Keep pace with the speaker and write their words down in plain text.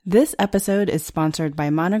This episode is sponsored by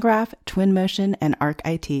Monograph, Twinmotion, and Arc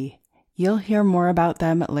IT. You'll hear more about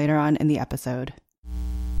them later on in the episode.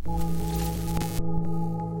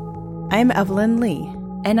 I'm Evelyn Lee.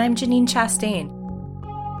 And I'm Janine Chastain.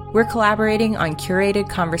 We're collaborating on curated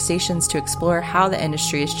conversations to explore how the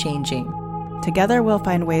industry is changing. Together, we'll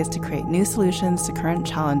find ways to create new solutions to current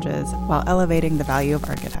challenges while elevating the value of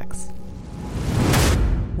architects.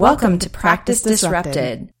 Welcome to Practice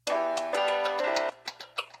Disrupted.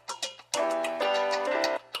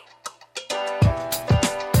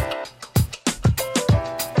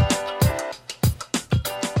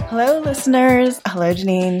 Hello, listeners. Hello,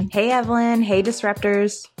 Janine. Hey, Evelyn. Hey,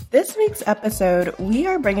 Disruptors. This week's episode, we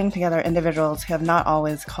are bringing together individuals who have not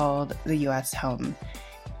always called the U.S. home.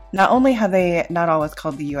 Not only have they not always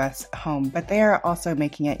called the U.S. home, but they are also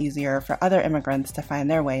making it easier for other immigrants to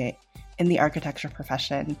find their way in the architecture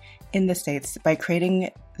profession in the States by creating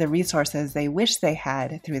the resources they wish they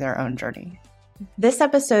had through their own journey. This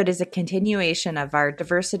episode is a continuation of our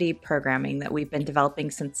diversity programming that we've been developing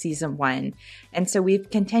since season 1. And so we've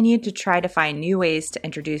continued to try to find new ways to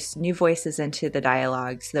introduce new voices into the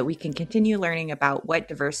dialogue so that we can continue learning about what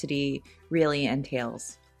diversity really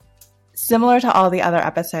entails. Similar to all the other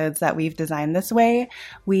episodes that we've designed this way,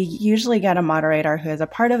 we usually get a moderator who is a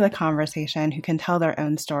part of the conversation who can tell their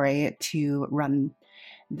own story to run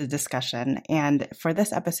the discussion. And for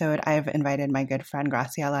this episode, I've invited my good friend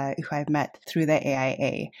Graciela, who I've met through the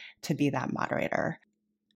AIA, to be that moderator.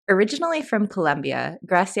 Originally from Colombia,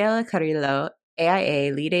 Graciela Carrillo,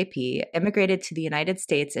 AIA lead AP, immigrated to the United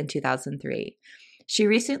States in 2003. She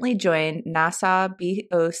recently joined NASA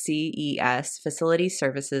BOCES Facility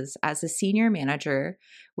Services as a senior manager,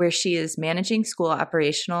 where she is managing school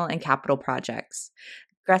operational and capital projects.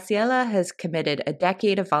 Graciela has committed a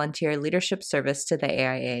decade of volunteer leadership service to the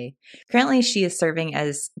AIA. Currently, she is serving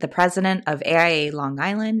as the president of AIA Long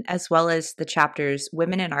Island, as well as the chapter's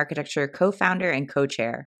Women in Architecture co-founder and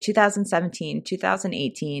co-chair.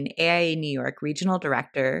 2017-2018 AIA New York Regional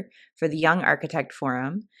Director for the Young Architect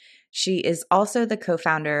Forum. She is also the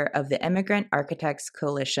co-founder of the Immigrant Architects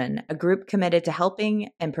Coalition, a group committed to helping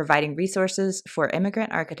and providing resources for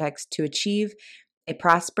immigrant architects to achieve a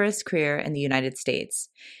prosperous career in the United States.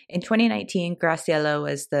 In 2019, Graciela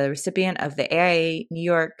was the recipient of the AIA New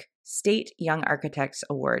York State Young Architects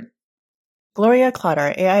Award. Gloria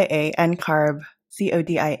Clotter, AIA NCARB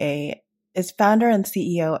CODIA, is founder and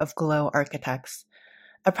CEO of Glow Architects.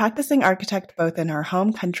 A practicing architect both in her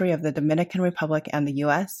home country of the Dominican Republic and the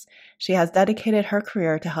U.S., she has dedicated her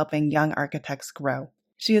career to helping young architects grow.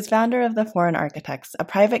 She is founder of The Foreign Architects, a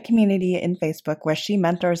private community in Facebook where she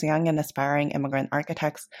mentors young and aspiring immigrant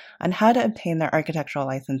architects on how to obtain their architectural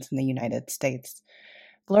license in the United States.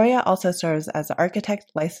 Gloria also serves as the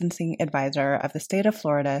Architect Licensing Advisor of the state of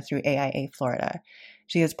Florida through AIA Florida.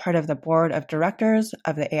 She is part of the board of directors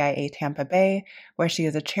of the AIA Tampa Bay, where she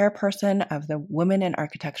is a chairperson of the Women in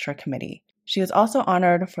Architecture Committee. She is also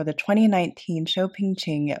honored for the 2019 Shou-Ping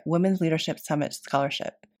Ching Women's Leadership Summit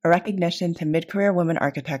Scholarship, a recognition to mid-career women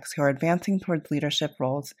architects who are advancing towards leadership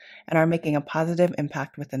roles and are making a positive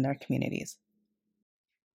impact within their communities.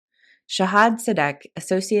 Shahad Sadek,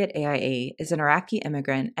 Associate AIA, is an Iraqi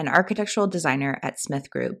immigrant and architectural designer at Smith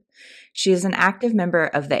Group. She is an active member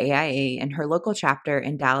of the AIA in her local chapter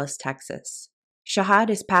in Dallas, Texas. Shahad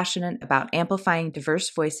is passionate about amplifying diverse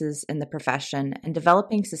voices in the profession and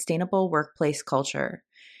developing sustainable workplace culture.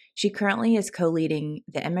 She currently is co-leading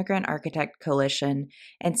the Immigrant Architect Coalition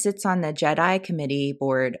and sits on the JEDI Committee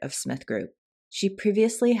board of Smith Group. She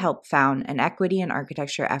previously helped found an equity in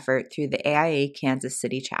architecture effort through the AIA Kansas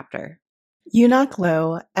City chapter. Yunak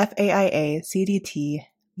Low, FAIA CDT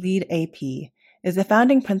Lead AP, is the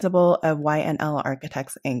founding principal of YNL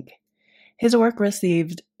Architects, Inc. His work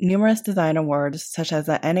received numerous design awards such as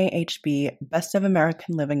the NAHB Best of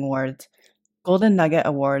American Living Awards, Golden Nugget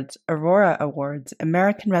Awards, Aurora Awards,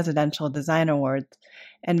 American Residential Design Awards,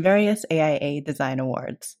 and various AIA Design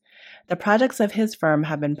Awards. The projects of his firm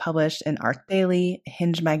have been published in ArchDaily,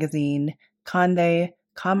 Hinge Magazine, Condé,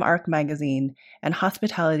 ComArch Magazine, and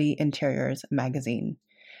Hospitality Interiors Magazine.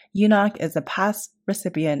 Yunak is a past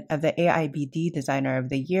recipient of the AIBD Designer of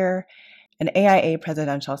the Year, an AIA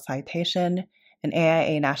Presidential Citation, an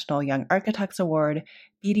AIA National Young Architects Award,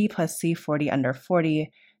 BD plus C40 under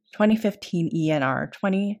 40, 2015 ENR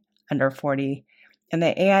 20 under 40, and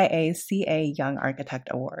the AIA CA Young Architect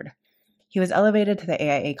Award. He was elevated to the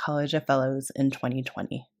AIA College of Fellows in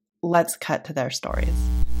 2020. Let's cut to their stories.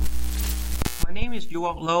 My name is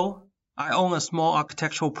Yuak Low. I own a small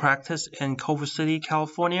architectural practice in Culver City,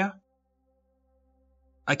 California.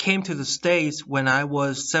 I came to the States when I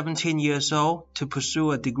was 17 years old to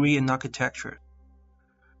pursue a degree in architecture.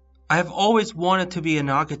 I have always wanted to be an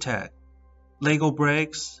architect. Lego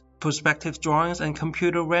bricks, perspective drawings, and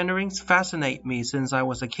computer renderings fascinate me since I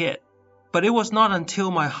was a kid. But it was not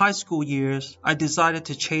until my high school years I decided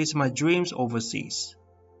to chase my dreams overseas.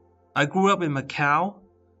 I grew up in Macau,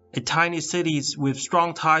 a tiny city with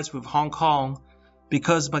strong ties with Hong Kong,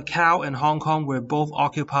 because Macau and Hong Kong were both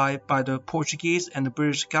occupied by the Portuguese and the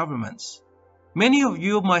British governments. Many of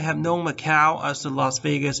you might have known Macau as the Las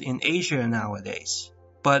Vegas in Asia nowadays,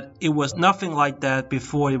 but it was nothing like that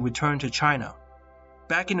before it returned to China.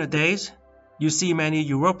 Back in the days, you see many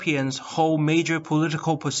Europeans hold major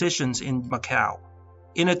political positions in Macau.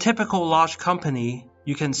 In a typical large company,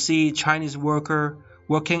 you can see Chinese workers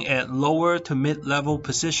working at lower to mid-level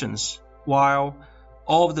positions, while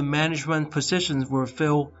all of the management positions were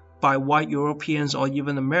filled by white Europeans or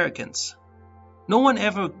even Americans. No one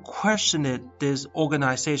ever questioned this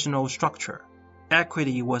organizational structure.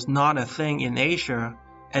 Equity was not a thing in Asia,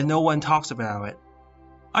 and no one talks about it.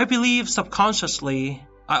 I believe subconsciously,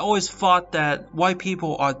 I always thought that white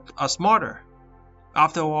people are smarter.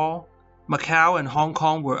 After all, Macau and Hong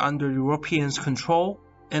Kong were under Europeans' control,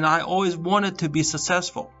 and I always wanted to be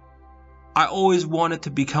successful. I always wanted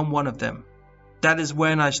to become one of them. That is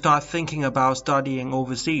when I started thinking about studying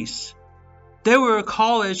overseas. There were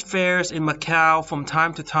college fairs in Macau from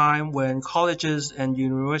time to time when colleges and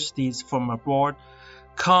universities from abroad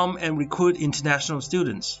come and recruit international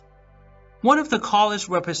students. One of the college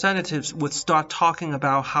representatives would start talking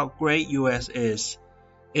about how great US is.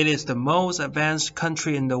 It is the most advanced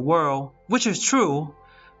country in the world, which is true,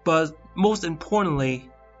 but most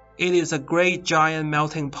importantly, it is a great giant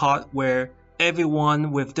melting pot where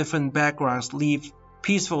everyone with different backgrounds live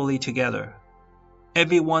peacefully together.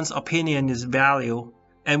 Everyone's opinion is valued,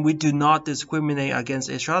 and we do not discriminate against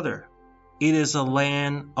each other. It is a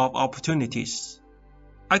land of opportunities.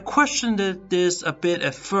 I questioned this a bit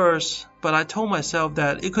at first, but I told myself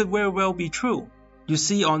that it could very well be true. You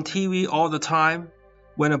see on TV all the time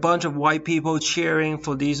when a bunch of white people cheering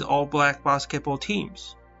for these all-black basketball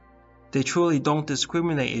teams. They truly don't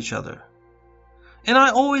discriminate each other. And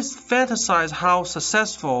I always fantasized how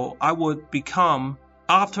successful I would become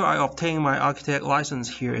after I obtained my architect license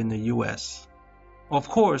here in the US. Of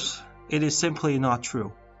course, it is simply not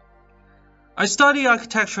true. I studied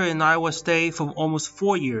architecture in Iowa State for almost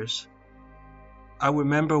 4 years. I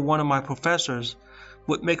remember one of my professors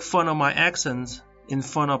would make fun of my accents in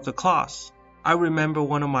front of the class. I remember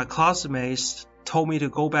one of my classmates told me to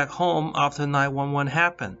go back home after 9/11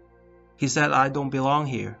 happened. He said I don't belong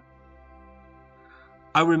here.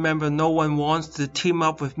 I remember no one wants to team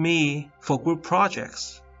up with me for group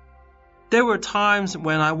projects. There were times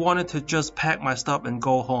when I wanted to just pack my stuff and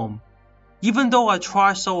go home, even though I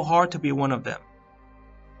tried so hard to be one of them.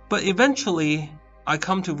 But eventually, I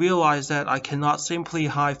come to realize that I cannot simply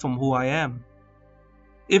hide from who I am.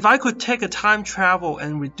 If I could take a time travel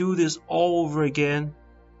and redo this all over again,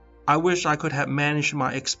 I wish I could have managed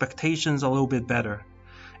my expectations a little bit better,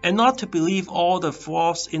 and not to believe all the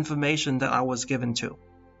false information that I was given to.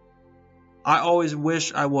 I always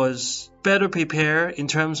wish I was better prepared in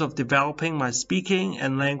terms of developing my speaking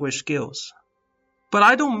and language skills. But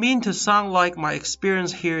I don't mean to sound like my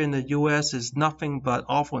experience here in the US is nothing but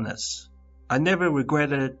awfulness. I never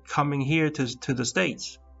regretted coming here to the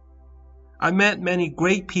States. I met many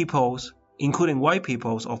great peoples, including white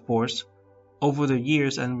peoples, of course, over the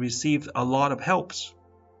years and received a lot of helps.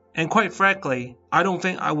 And quite frankly, I don't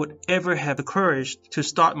think I would ever have the courage to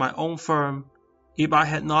start my own firm if I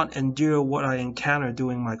had not endured what I encountered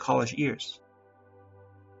during my college years.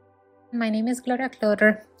 My name is Gloria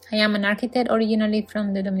Cloder. I am an architect originally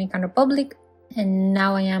from the Dominican Republic, and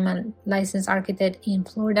now I am a licensed architect in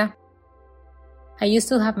Florida. I used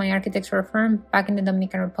to have my architectural firm back in the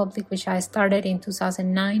Dominican Republic, which I started in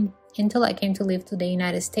 2009 until I came to live to the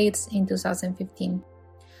United States in 2015.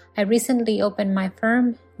 I recently opened my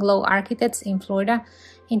firm, Glow Architects, in Florida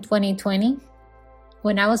in 2020.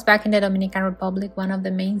 When I was back in the Dominican Republic, one of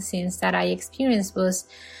the main things that I experienced was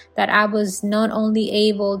that I was not only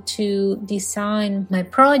able to design my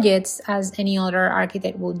projects as any other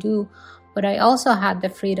architect will do, but I also had the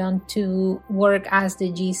freedom to work as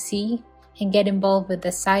the GC and get involved with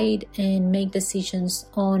the site and make decisions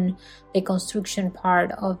on the construction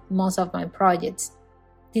part of most of my projects.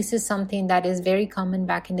 This is something that is very common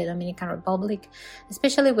back in the Dominican Republic,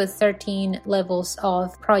 especially with 13 levels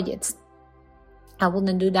of projects. I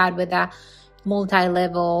wouldn't do that with a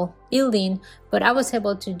multi-level building, but I was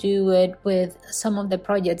able to do it with some of the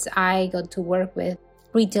projects I got to work with,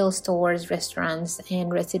 retail stores, restaurants,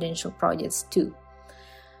 and residential projects too.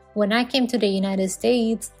 When I came to the United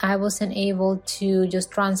States, I wasn't able to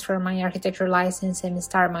just transfer my architecture license and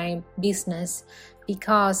start my business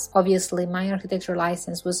because obviously my architecture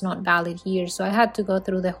license was not valid here. So I had to go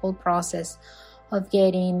through the whole process of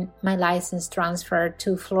getting my license transferred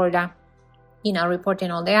to Florida,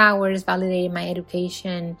 reporting all the hours, validating my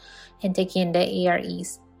education, and taking the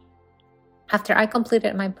AREs. After I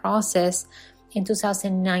completed my process in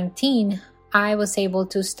 2019, I was able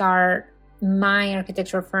to start my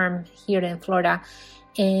architecture firm here in Florida.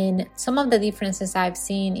 And some of the differences I've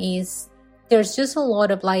seen is there's just a lot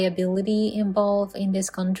of liability involved in this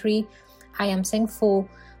country. I am thankful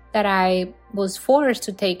that I was forced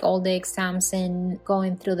to take all the exams and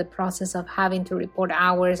going through the process of having to report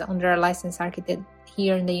hours under a licensed architect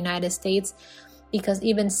here in the United States, because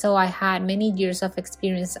even so I had many years of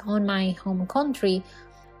experience on my home country.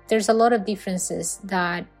 There's a lot of differences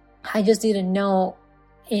that I just didn't know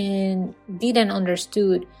and didn't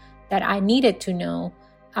understood that I needed to know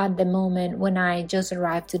at the moment when I just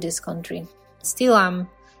arrived to this country. Still, I'm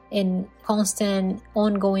in constant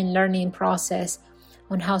ongoing learning process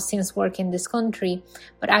on how things work in this country,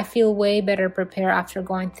 but I feel way better prepared after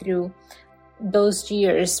going through those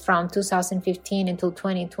years from 2015 until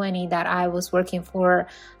 2020 that I was working for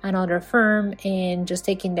another firm and just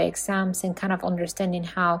taking the exams and kind of understanding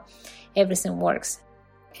how everything works.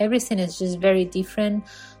 Everything is just very different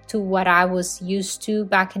to what I was used to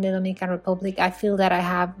back in the Dominican Republic. I feel that I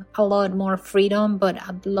have a lot more freedom, but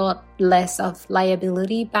a lot less of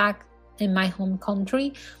liability back in my home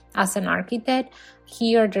country as an architect.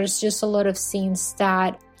 Here, there's just a lot of things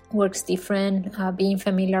that works different. Being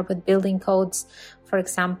familiar with building codes, for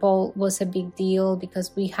example, was a big deal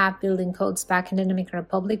because we have building codes back in the Dominican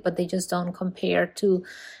Republic, but they just don't compare to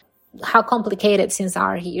how complicated things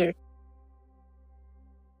are here.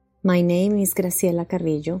 My name is Graciela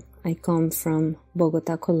Carrillo. I come from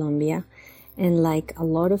Bogota, Colombia, and like a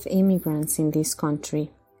lot of immigrants in this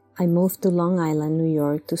country, I moved to Long Island, New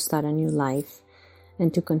York to start a new life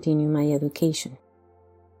and to continue my education.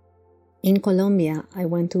 In Colombia, I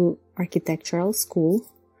went to architectural school.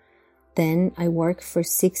 Then I worked for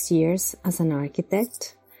 6 years as an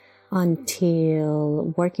architect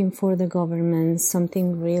until working for the government,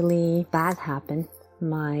 something really bad happened.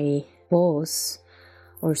 My boss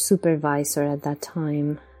or supervisor at that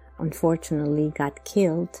time, unfortunately, got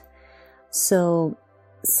killed. So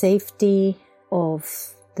safety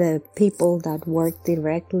of the people that worked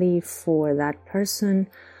directly for that person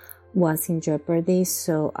was in jeopardy.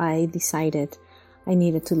 So I decided I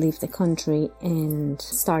needed to leave the country and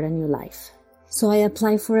start a new life. So I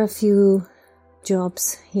applied for a few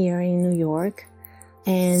jobs here in New York,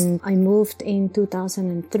 and I moved in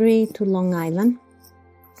 2003 to Long Island.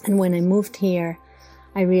 And when I moved here,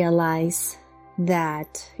 I realized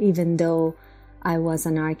that even though I was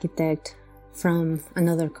an architect from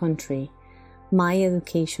another country, my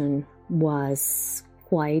education was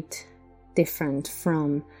quite different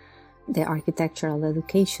from the architectural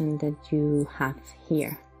education that you have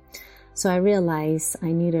here. So I realized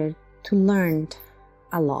I needed to learn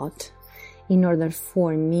a lot in order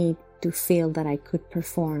for me to feel that I could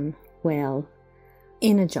perform well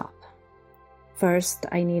in a job. First,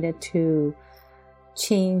 I needed to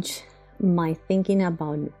change my thinking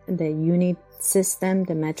about the unit system,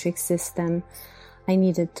 the metric system. I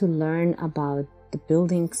needed to learn about the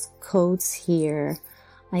building codes here.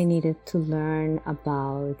 I needed to learn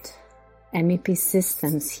about MEP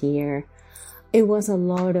systems here. It was a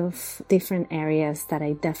lot of different areas that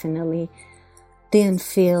I definitely didn't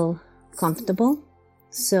feel comfortable.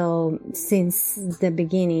 So since the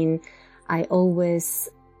beginning, I always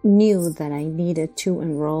knew that I needed to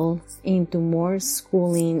enroll into more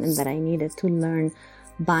schooling and that I needed to learn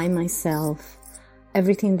by myself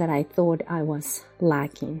everything that I thought I was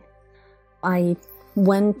lacking. I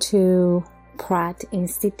went to Pratt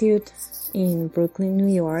Institute in Brooklyn,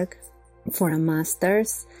 New York for a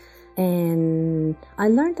master's, and I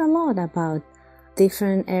learned a lot about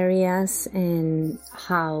different areas and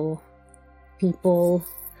how people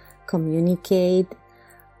communicate.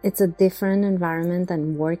 It's a different environment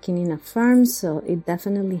than working in a firm, so it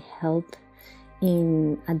definitely helped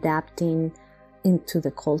in adapting into the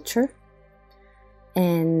culture.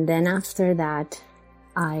 And then after that,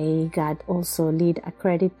 I got also LEED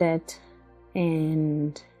accredited,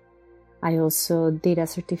 and I also did a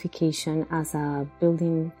certification as a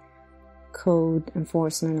building code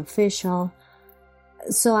enforcement official.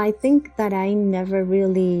 So I think that I never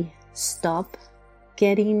really stopped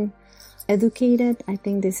getting educated. I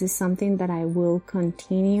think this is something that I will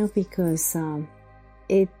continue because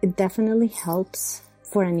it definitely helps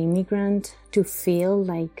for an immigrant to feel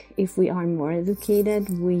like if we are more educated,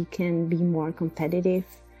 we can be more competitive.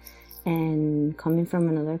 And coming from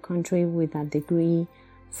another country with a degree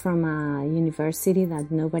from a university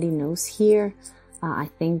that nobody knows here, I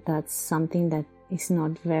think that's something that is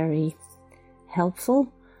not very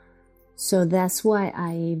helpful. So that's why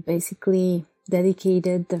I basically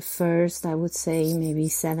dedicated the first, I would say, maybe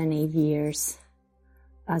 7-8 years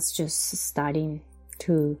as just starting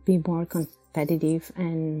to be more competitive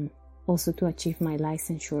and also to achieve my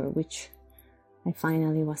licensure, which I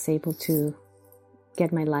finally was able to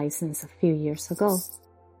get my license a few years ago.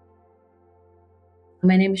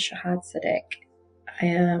 My name is Shahad Sadek. I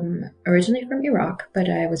am originally from Iraq, but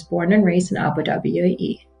I was born and raised in Abu Dhabi,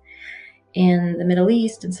 UAE. In the Middle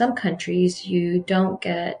East, in some countries, you don't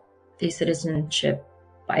get the citizenship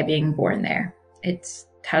by being born there. It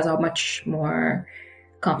has a much more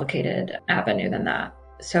complicated avenue than that.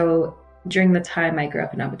 So during the time I grew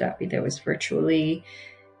up in Abu Dhabi, there was virtually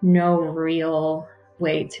no real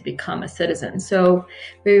way to become a citizen. So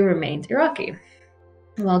we remained Iraqi.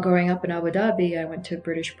 While growing up in Abu Dhabi, I went to a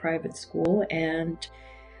British private school and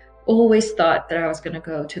always thought that I was going to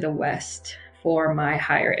go to the West for my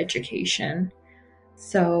higher education.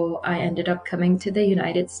 So I ended up coming to the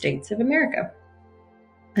United States of America.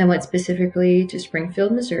 I went specifically to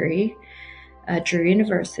Springfield, Missouri, at Drew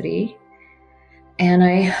University, and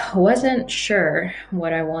I wasn't sure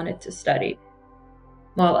what I wanted to study.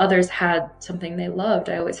 While others had something they loved,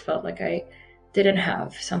 I always felt like I didn't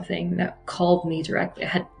have something that called me directly. I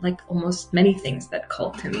had like almost many things that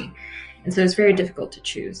called to me. And so it was very difficult to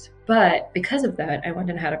choose. But because of that, I went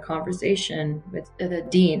and had a conversation with the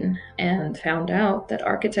dean and found out that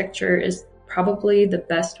architecture is probably the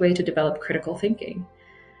best way to develop critical thinking.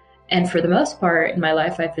 And for the most part in my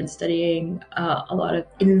life, I've been studying a lot of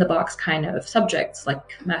in-the-box kind of subjects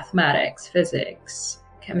like mathematics, physics,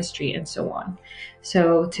 chemistry, and so on.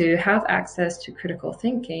 So to have access to critical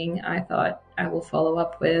thinking, I thought I will follow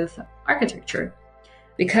up with architecture.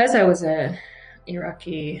 Because I was an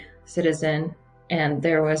Iraqi citizen and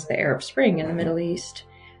there was the Arab Spring in the Middle East,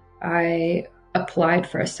 I applied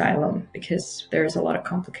for asylum because there's a lot of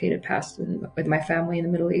complicated past with my family in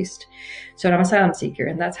the Middle East. So I'm an asylum seeker,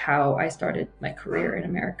 and that's how I started my career in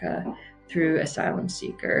America, through asylum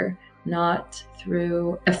seeker, not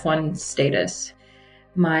through F1 status.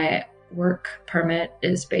 My work permit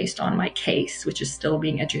is based on my case, which is still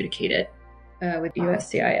being adjudicated with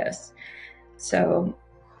USCIS. So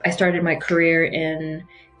I started my career in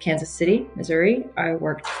Kansas City, Missouri. I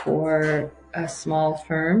worked for a small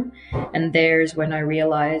firm, and there's when I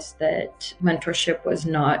realized that mentorship was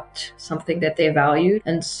not something that they valued.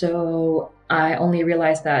 And so I only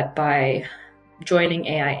realized that by joining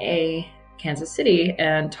AIA Kansas City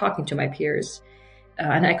and talking to my peers.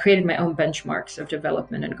 And I created my own benchmarks of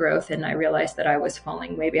development and growth, and I realized that I was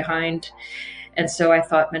falling way behind. And so I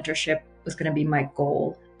thought mentorship was going to be my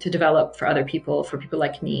goal, to develop for other people, for people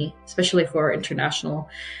like me, especially for international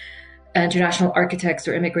architects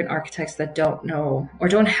or immigrant architects that don't know or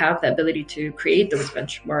don't have the ability to create those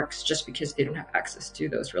benchmarks just because they don't have access to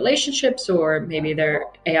those relationships, or maybe their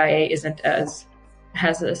AIA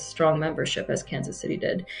has a strong membership as Kansas City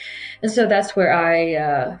did. And so that's where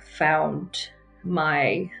I found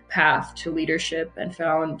my path to leadership and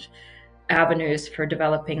found avenues for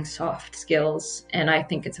developing soft skills. And I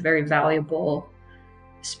think it's a very valuable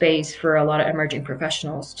space for a lot of emerging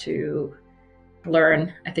professionals to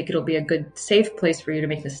learn. I think it'll be a good, safe place for you to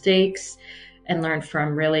make mistakes and learn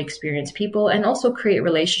from really experienced people, and also create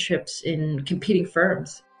relationships in competing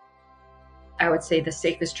firms. I would say the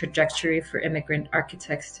safest trajectory for immigrant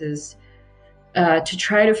architects is to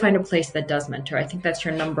try to find a place that does mentor. I think that's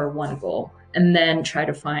your number one goal. And then try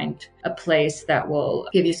to find a place that will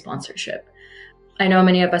give you sponsorship. I know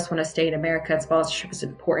many of us want to stay in America and sponsorship is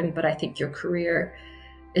important, but I think your career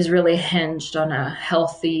is really hinged on a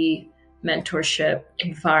healthy mentorship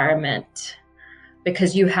environment,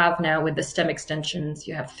 because you have now, with the STEM extensions,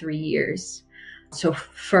 you have 3 years. So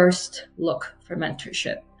first look for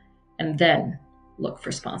mentorship and then look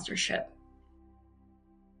for sponsorship.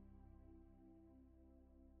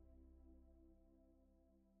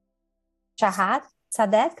 Shahad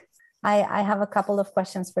Sadek, I have a couple of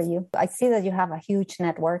questions for you. I see that you have a huge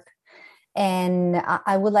network, and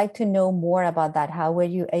I would like to know more about that. How were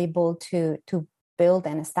you able to build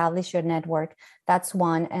and establish your network? That's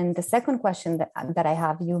one. And the second question that I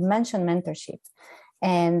have, you mentioned mentorship.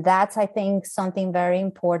 And that's, I think, something very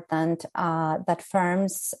important that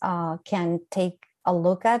firms can take a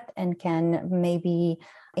look at and can maybe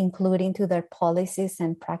include into their policies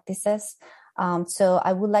and practices. So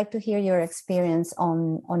I would like to hear your experience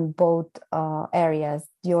on both areas,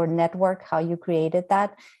 your network, how you created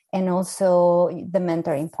that, and also the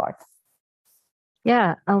mentoring part.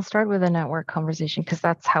 Yeah, I'll start with a network conversation because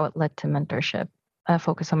that's how it led to mentorship,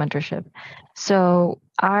 focus on mentorship. So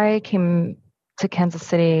I came to Kansas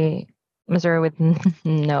City, Missouri with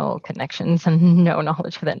no connections and no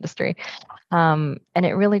knowledge of the industry. And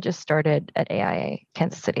it really just started at AIA,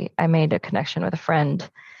 Kansas City. I made a connection with a friend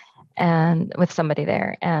and with somebody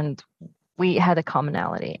there, and we had a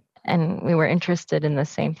commonality and we were interested in the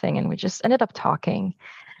same thing, and we just ended up talking.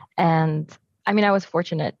 And I mean, I was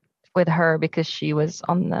fortunate with her because she was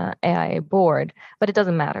on the AIA board, but it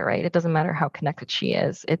doesn't matter, right? It doesn't matter how connected she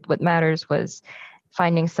is. What matters was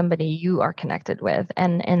finding somebody you are connected with.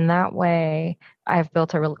 And in that way, I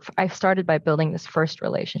started by building this first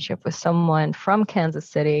relationship with someone from Kansas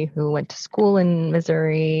City who went to school in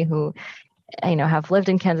Missouri, who, have lived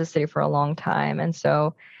in Kansas City for a long time. And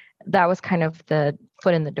so that was kind of the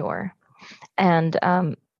foot in the door. And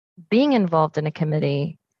being involved in a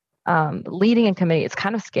committee, leading a committee, it's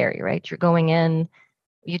kind of scary, right? You're going in,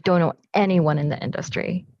 you don't know anyone in the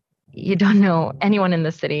industry. You don't know anyone in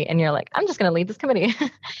the city, and you're like, I'm just going to lead this committee.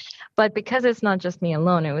 But because it's not just me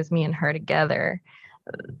alone, it was me and her together.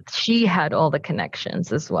 She had all the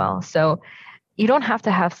connections as well. So you don't have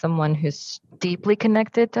to have someone who's deeply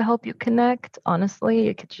connected to help you connect. Honestly,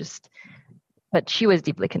 you could but she was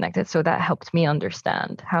deeply connected. So that helped me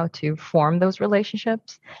understand how to form those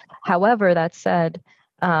relationships. However, that said,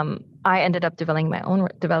 I ended up developing my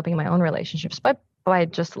own relationships by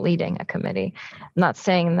just leading a committee. I'm not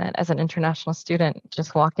saying that as an international student,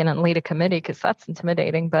 just walk in and lead a committee because that's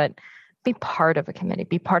intimidating, but be part of a committee,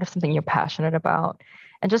 be part of something you're passionate about,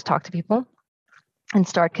 and just talk to people and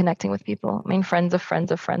start connecting with people. I mean, friends of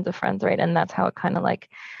friends of friends of friends, right? And that's how it kind of like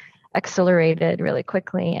accelerated really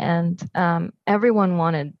quickly. And everyone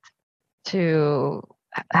wanted to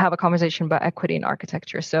have a conversation about equity in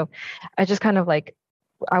architecture. So I just kind of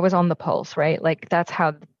I was on the pulse, right? Like that's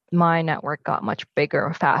how my network got much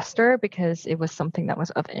bigger faster because it was something that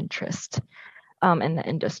was of interest in the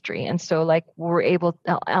industry. And so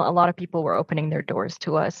a lot of people were opening their doors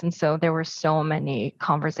to us. And so there were so many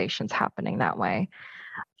conversations happening that way.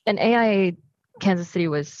 And AIA Kansas City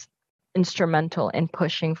was instrumental in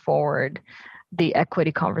pushing forward the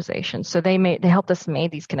equity conversation. So they helped us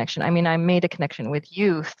make these connections. I mean, I made a connection with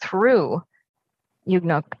you through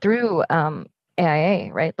AIA,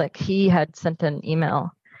 right? Like he had sent an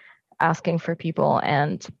email asking for people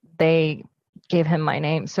and they gave him my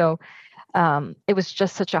name. So it was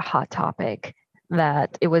just such a hot topic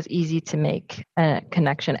that it was easy to make a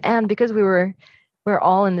connection. And because we're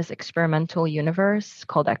all in this experimental universe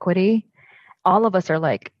called equity, all of us are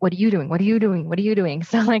like, what are you doing? What are you doing? What are you doing?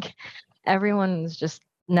 So like everyone was just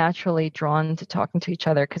naturally drawn to talking to each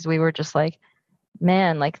other because we were just like,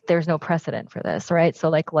 man, like there's no precedent for this, right? So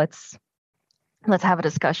like let's have a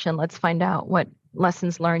discussion. Let's find out what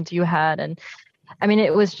lessons learned you had. And I mean,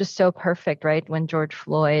 it was just so perfect, right? When George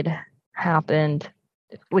Floyd happened,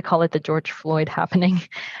 we call it the George Floyd happening.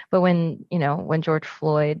 But when George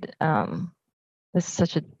Floyd, this is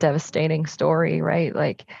such a devastating story, right?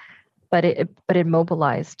 Like, but it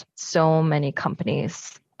mobilized so many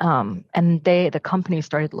companies. And the companies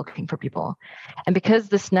started looking for people. And because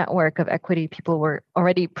this network of equity people were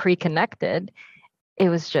already pre-connected, it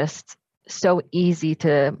was just so easy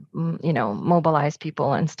to, mobilize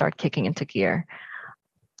people and start kicking into gear.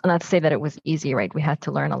 Not to say that it was easy, right? We had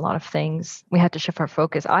to learn a lot of things. We had to shift our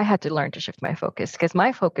focus. I had to learn to shift my focus because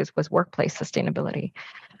my focus was workplace sustainability,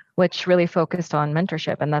 which really focused on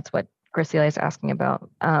mentorship. And that's what Graciela is asking about.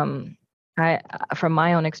 From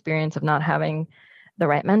my own experience of not having the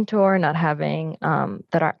right mentor, not having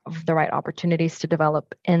the right opportunities to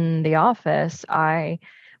develop in the office, I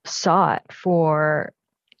sought for,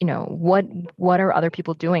 what are other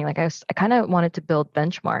people doing? Like I kind of wanted to build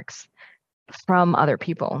benchmarks from other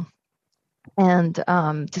people and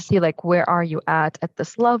to see like, where are you at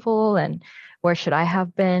this level and where should I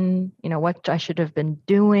have been, what I should have been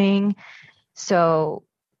doing. So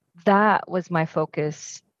that was my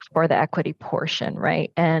focus for the equity portion,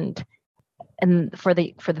 right? And for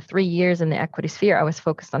the 3 years in the equity sphere, I was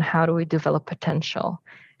focused on how do we develop potential?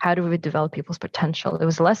 How do we develop people's potential? It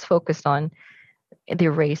was less focused on the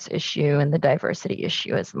race issue and the diversity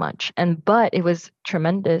issue as much. But it was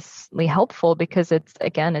tremendously helpful because it's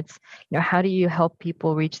how do you help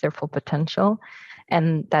people reach their full potential?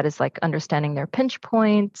 And that is like understanding their pinch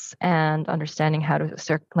points and understanding how to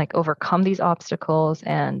overcome these obstacles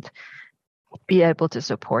and be able to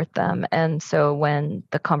support them. And so when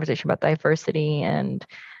the conversation about diversity and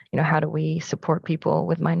how do we support people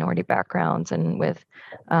with minority backgrounds and with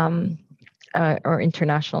or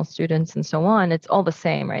international students and so on. It's all the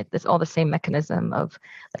same, right? It's all the same mechanism of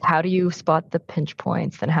like, how do you spot the pinch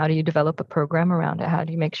points, and how do you develop a program around it? How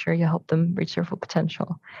do you make sure you help them reach their full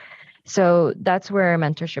potential? So that's where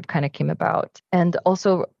mentorship kind of came about. And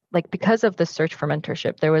also, like, because of the search for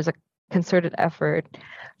mentorship, there was a concerted effort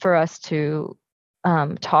for us to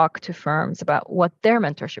talk to firms about what their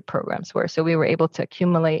mentorship programs were. So we were able to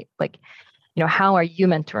accumulate, like, how are you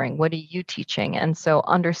mentoring? What are you teaching? And so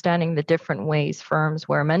understanding the different ways firms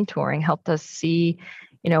were mentoring helped us see,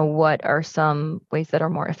 what are some ways that are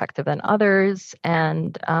more effective than others,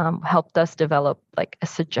 and helped us develop like a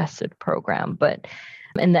suggested program. But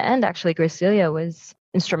in the end, actually, Graciela was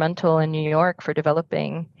instrumental in New York for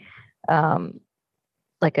developing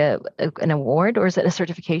like an award, or is it a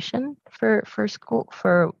certification for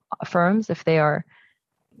firms if they are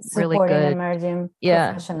really supporting good emerging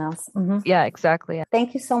professionals. Mm-hmm. Yeah, exactly.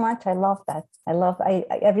 Thank you so much. I love that. I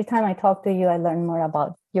every time I talk to you, I learn more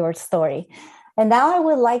about your story. And now I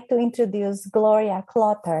would like to introduce Gloria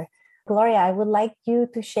Clotter. Gloria, I would like you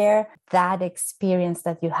to share that experience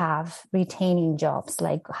that you have retaining jobs.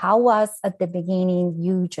 Like, how was at the beginning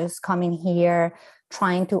you just coming here,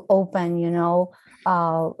 trying to open,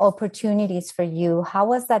 opportunities for you? How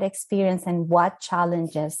was that experience, and what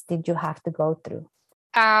challenges did you have to go through?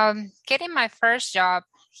 Getting my first job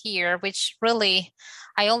here, which really,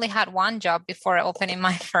 I only had one job before opening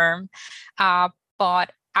my firm,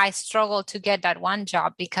 but I struggled to get that one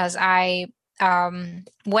job because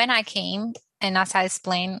when I came, and as I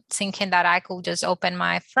explained, thinking that I could just open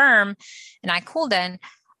my firm, and I couldn't,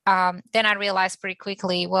 then I realized pretty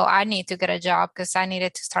quickly, well, I need to get a job because I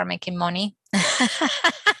needed to start making money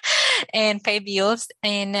and pay bills.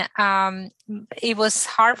 And it was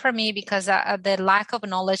hard for me because the lack of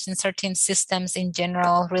knowledge in certain systems in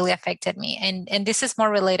general really affected me. And this is more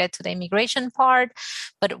related to the immigration part.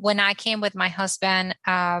 But when I came with my husband,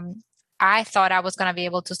 I thought I was going to be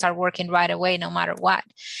able to start working right away, no matter what.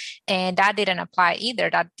 And that didn't apply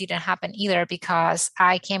either. That didn't happen either, because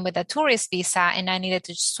I came with a tourist visa and I needed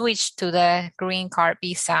to switch to the green card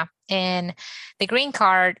visa. And the green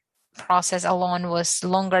card process alone was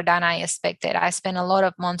longer than I expected. I spent a lot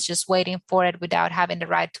of months just waiting for it without having the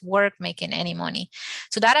right to work, making any money.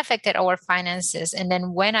 So that affected our finances. And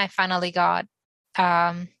then when I finally got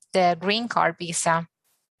the green card visa,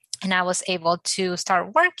 and I was able to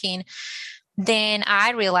start working, then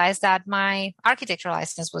I realized that my architecture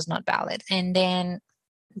license was not valid. And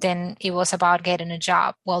then it was about getting a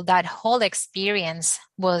job. Well, that whole experience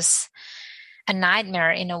was a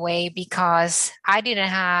nightmare in a way, because I didn't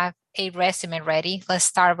have a resume ready. Let's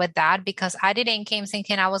start with that, because I didn't came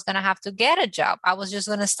thinking I was going to have to get a job. I was just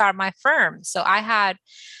going to start my firm. So I had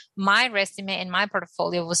my resume and my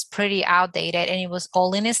portfolio was pretty outdated, and it was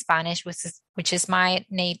all in Spanish, which is my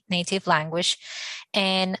native language.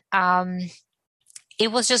 And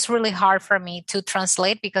it was just really hard for me to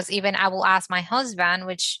translate, because even I will ask my husband,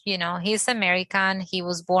 which, he's American. He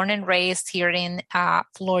was born and raised here in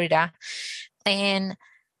Florida. And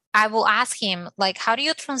I will ask him, like, how do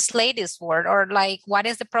you translate this word? Or like, what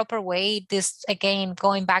is the proper way? This, again,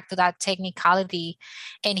 going back to that technicality.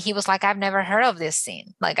 And he was like, I've never heard of this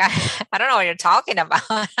thing. Like, I don't know what you're talking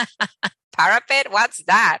about. Parapet? What's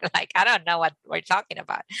that? Like, I don't know what we're talking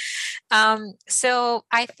about. So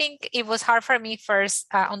I think it was hard for me first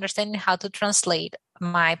understanding how to translate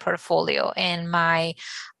my portfolio and my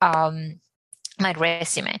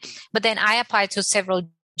resume. But then I applied to several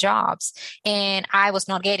jobs, and I was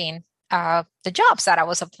not getting the jobs that I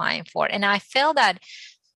was applying for. And I felt that,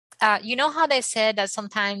 you know how they said that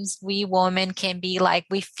sometimes we women can be like,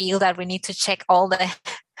 we feel that we need to check all the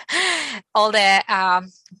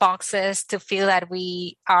boxes to feel that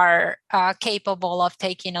we are capable of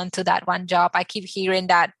taking onto that one job. I keep hearing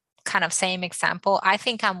that kind of same example. I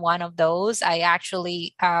think I'm one of those. I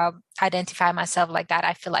actually identify myself like that.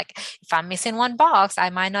 I feel like if I'm missing one box,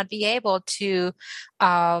 I might not be able to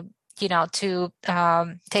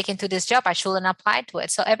take into this job. I shouldn't apply to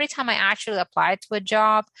it. So every time I actually applied to a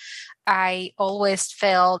job, I always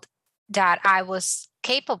felt that I was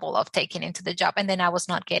capable of taking into the job, and then I was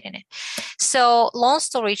not getting it. So long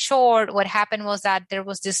story short, what happened was that there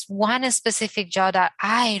was this one specific job that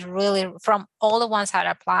I really, from all the ones I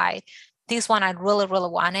applied, this one I really, really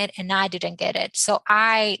wanted, and I didn't get it. So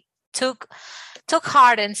I took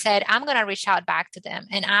heart and said, I'm going to reach out back to them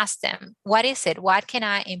and ask them, what is it? What can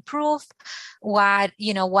I improve? What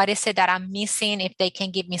is it that I'm missing? If they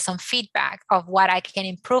can give me some feedback of what I can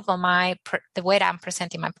improve on the way that I'm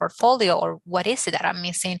presenting my portfolio, or what is it that I'm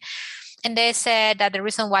missing? And they said that the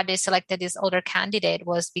reason why they selected this other candidate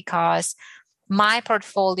was because my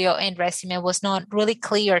portfolio and resume was not really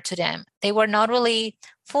clear to them. They were not really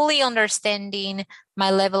fully understanding my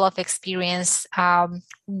level of experience,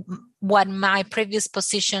 what my previous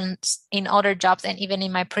positions in other jobs and even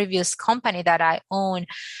in my previous company that I own,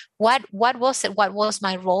 what was it, what was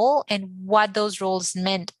my role and what those roles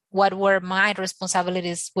meant, what were my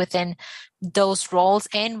responsibilities within those roles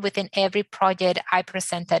and within every project I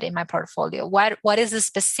presented in my portfolio. What is the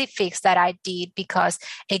specifics that I did? Because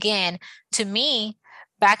again, to me,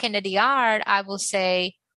 back in the DR, I will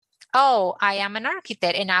say, oh, I am an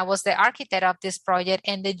architect and I was the architect of this project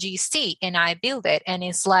and the GC and I built it. And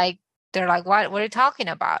it's like, they're like, what are you talking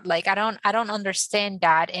about? Like, I don't understand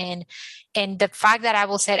that. And the fact that I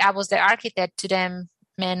will say I was the architect to them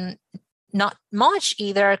meant not much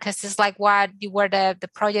either, because it's like, what, you were the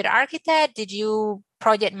project architect? Did you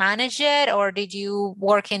project manage it, or did you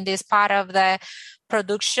work in this part of the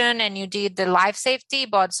production and you did the life safety,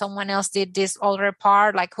 but someone else did this other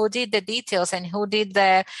part? Like, who did the details and who did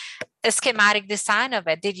the schematic design of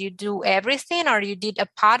it? Did you do everything or you did a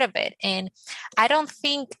part of it? And I don't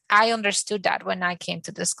think I understood that when I came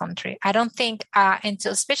to this country. I don't think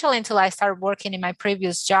especially until I started working in my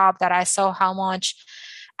previous job, that I saw how much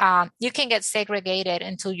you can get segregated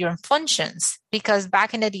into your functions. Because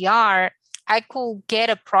back in the DR, I could get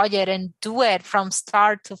a project and do it from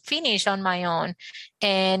start to finish on my own.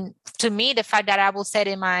 And to me, the fact that I will say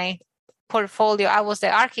in my portfolio, I was the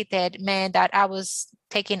architect, meant that I was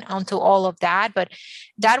taking onto all of that, but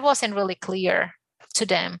that wasn't really clear to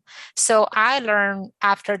them. So I learned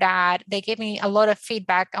after that, they gave me a lot of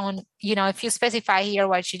feedback on, if you specify here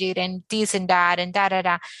what you did and this and that and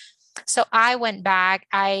da. So I went back,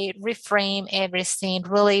 I reframed everything,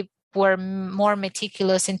 really were more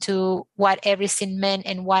meticulous into what everything meant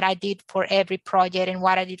and what I did for every project and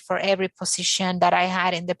what I did for every position that I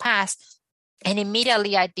had in the past. And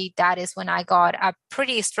immediately I did that is when I got a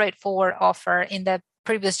pretty straightforward offer in the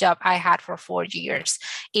previous job I had for 4 years.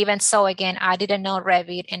 Even so, again, I didn't know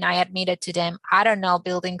Revit, and I admitted to them, I don't know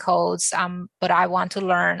building codes, but I want to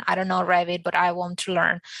learn. I don't know Revit, but I want to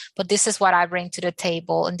learn. But this is what I bring to the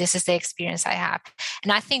table, and this is the experience I have.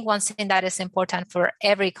 And I think one thing that is important for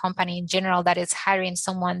every company in general that is hiring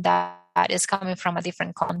someone that is coming from a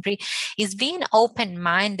different country is being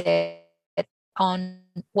open-minded on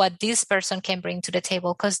what this person can bring to the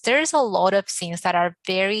table, because there's a lot of things that are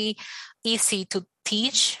very easy to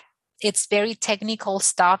teach. It's very technical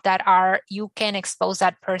stuff that you can expose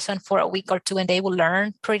that person for a week or two and they will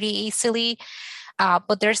learn pretty easily.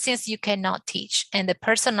 But there's things you cannot teach. And the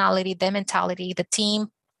personality, the mentality, the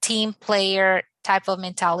team player type of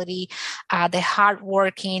mentality, the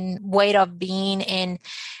hardworking way of being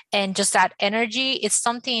and just that energy, it's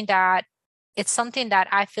something that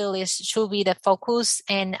I feel should be the focus.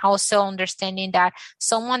 And also understanding that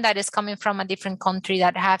someone that is coming from a different country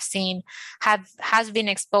that has been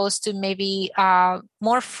exposed to maybe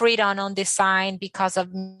more freedom on design because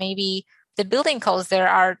of maybe the building codes there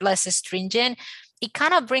are less stringent, it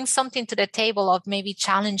kind of brings something to the table of maybe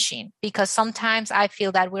challenging, because sometimes I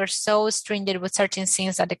feel that we're so stringent with certain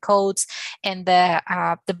things that the codes and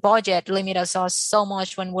the budget limit us so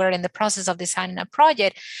much when we're in the process of designing a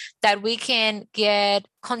project that we can get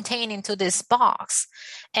contained into this box.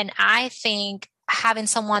 And I think having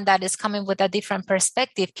someone that is coming with a different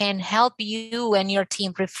perspective can help you and your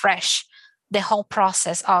team refresh the whole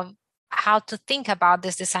process of how to think about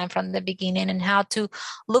this design from the beginning and how to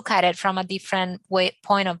look at it from a different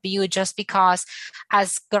point of view. Just because,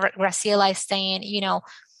 as Graciela is saying,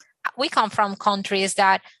 we come from countries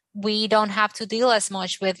that we don't have to deal as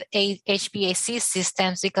much with HVAC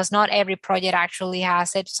systems because not every project actually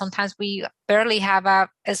has it. Sometimes we barely have a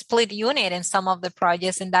split unit in some of the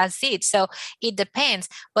projects, and that's it. So it depends.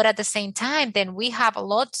 But at the same time, then we have a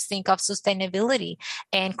lot to think of sustainability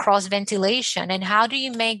and cross ventilation. And how do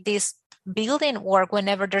you make this building work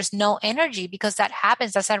whenever there's no energy? Because that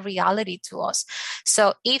happens. That's a reality to us.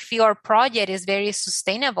 So if your project is very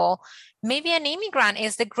sustainable, maybe an immigrant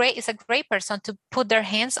is a great person to put their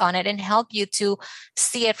hands on it and help you to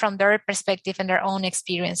see it from their perspective and their own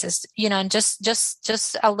experiences, and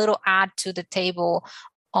just a little add to the table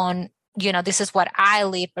on, this is what I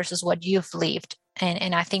live versus what you've lived.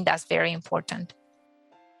 And I think that's very important.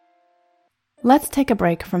 Let's take a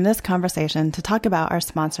break from this conversation to talk about our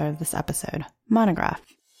sponsor of this episode, Monograph.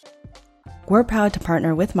 We're proud to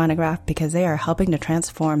partner with Monograph because they are helping to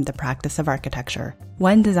transform the practice of architecture,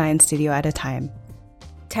 one design studio at a time.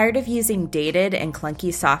 Tired of using dated and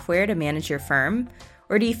clunky software to manage your firm?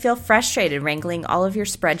 Or do you feel frustrated wrangling all of your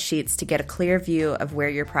spreadsheets to get a clear view of where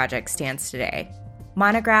your project stands today?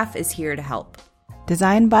 Monograph is here to help.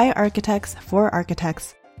 Designed by architects for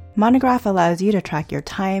architects, Monograph allows you to track your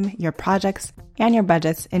time, your projects, and your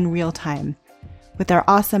budgets in real time. With their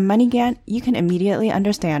awesome Money Gantt, you can immediately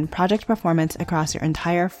understand project performance across your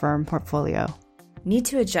entire firm portfolio. Need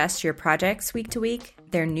to adjust your projects week to week?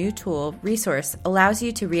 Their new tool, Resource, allows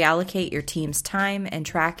you to reallocate your team's time and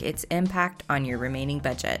track its impact on your remaining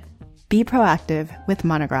budget. Be proactive with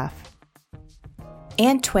Monograph.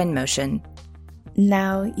 And Twinmotion.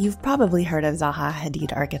 Now, you've probably heard of Zaha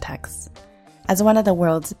Hadid Architects. As one of the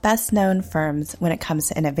world's best-known firms when it comes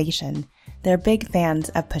to innovation, they're big fans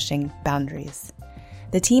of pushing boundaries.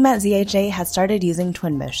 The team at ZHA has started using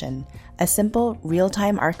Twinmotion, a simple,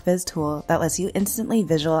 real-time ArcViz tool that lets you instantly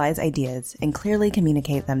visualize ideas and clearly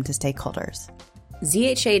communicate them to stakeholders.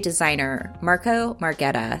 ZHA designer Marco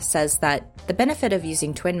Marghetta says that the benefit of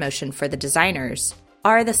using Twinmotion for the designers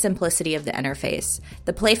are the simplicity of the interface,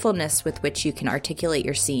 the playfulness with which you can articulate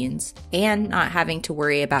your scenes, and not having to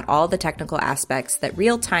worry about all the technical aspects that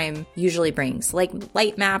real-time usually brings, like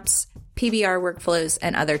light maps, PBR workflows,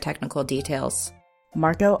 and other technical details.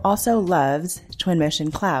 Marco also loves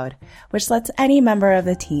Twinmotion Cloud, which lets any member of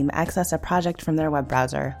the team access a project from their web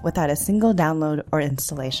browser without a single download or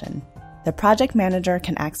installation. The project manager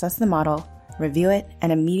can access the model, review it,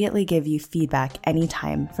 and immediately give you feedback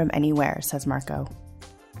anytime from anywhere, says Marco.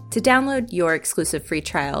 To download your exclusive free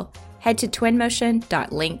trial, head to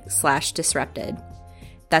twinmotion.link/disrupted.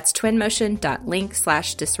 That's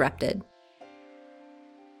twinmotion.link/disrupted.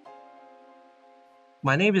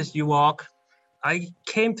 My name is Yuok. I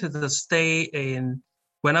came to the state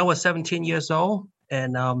when I was 17 years old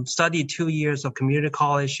and studied 2 years of community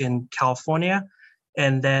college in California,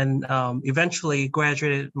 and then eventually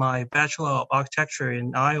graduated my Bachelor of Architecture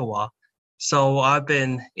in Iowa. So I've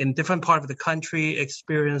been in different part of the country,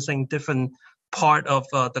 experiencing different part of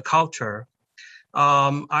the culture.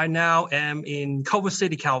 I now am in Culver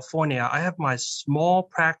City, California. I have my small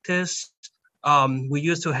practice. We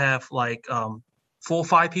used to have like 4 or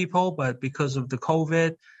 5 people, but because of the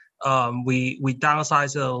COVID, we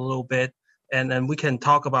downsized it a little bit, and then I'll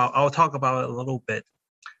talk about it a little bit.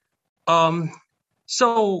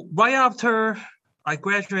 So right after I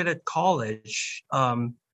graduated college,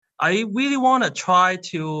 I really want to try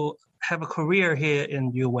to have a career here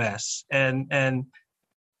in the U.S. and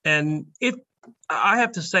I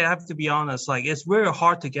have to be honest, like it's very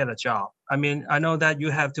hard to get a job. I mean, I know that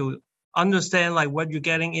you have to understand like what you're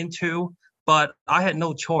getting into, but I had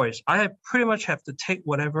no choice. I had pretty much have to take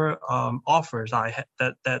whatever offers I had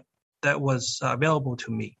that was available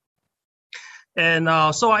to me. And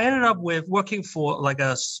so I ended up with working for like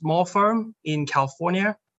a small firm in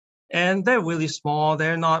California, and they're really small.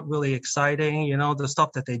 They're not really exciting. You know, the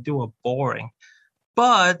stuff that they do are boring.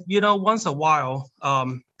 But, you know, once a while,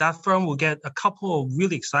 that firm will get a couple of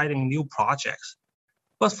really exciting new projects.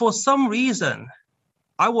 But for some reason,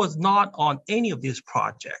 I was not on any of these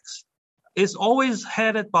projects. It's always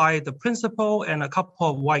headed by the principal and a couple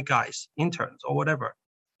of white guys, interns or whatever.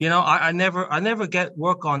 You know, I never get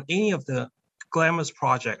work on any of the glamorous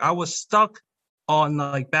project. I was stuck on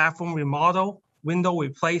like bathroom remodel, window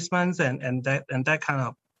replacements, and that kind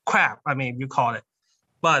of crap. I mean, you call it,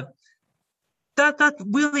 but that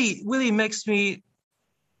really makes me.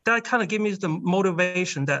 That kind of gives me the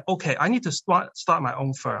motivation that okay, I need to start my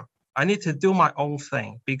own firm. I need to do my own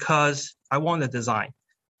thing because I want to design.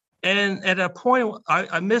 And at a point,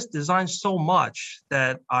 I missed design so much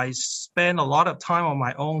that I spent a lot of time on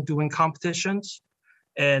my own doing competitions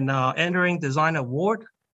and entering design award.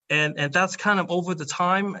 And that's kind of over the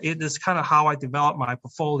time, it is kind of how I developed my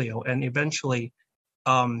portfolio and eventually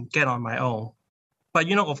get on my own. But,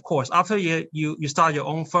 you know, of course, after you start your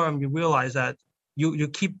own firm, you realize that you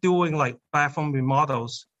keep doing like bathroom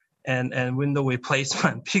remodels and window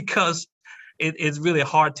replacement because it's really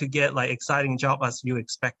hard to get like exciting job as you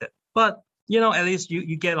expected. But, you know, at least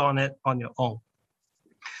you get on it on your own.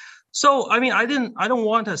 So, I mean, I don't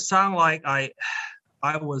want to sound like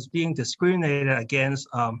I was being discriminated against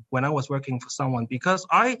when I was working for someone, because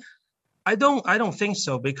I don't think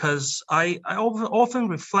so, because I often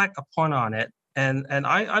reflect upon on it, and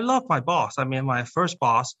I love my boss. I mean, my first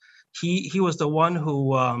boss, he was the one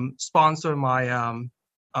who sponsored my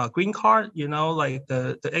green card, you know, like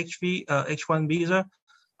the H1 visa.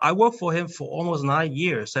 I worked for him for almost 9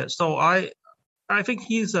 years, so I think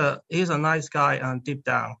he's a nice guy deep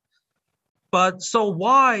down. But so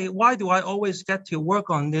why do I always get to work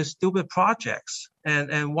on these stupid projects,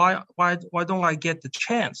 and why don't I get the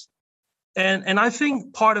chance? And I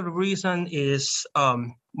think part of the reason is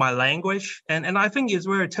my language, and I think it's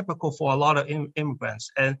very typical for a lot of immigrants.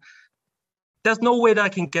 And there's no way that I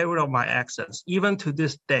can get rid of my accents, even to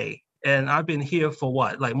this day. And I've been here for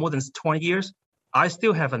like more than 20 years. I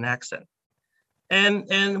still have an accent.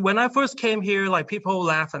 And when I first came here, like people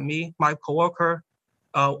laugh at me. My coworker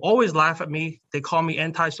always laugh at me. They call me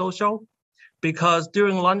antisocial because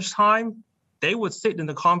during lunchtime, they would sit in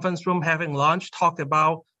the conference room having lunch, talk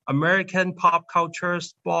about American pop culture,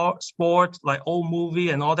 sport, like old movie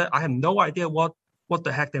and all that. I have no idea what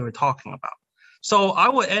the heck they were talking about. So I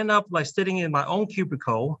would end up like sitting in my own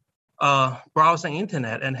cubicle, browsing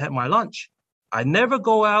internet and have my lunch. I never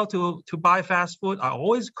go out to buy fast food. I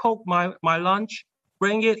always cook my lunch,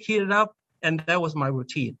 bring it, heat it up, and that was my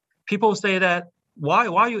routine. People say that, why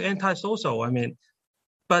are you antisocial? I mean,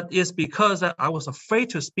 but it's because I was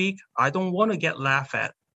afraid to speak. I don't want to get laughed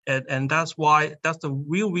at. And that's the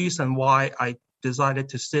real reason why I decided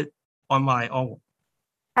to sit on my own.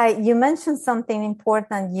 You mentioned something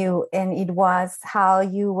important, and it was how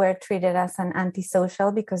you were treated as an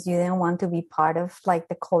antisocial because you didn't want to be part of like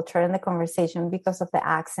the culture and the conversation because of the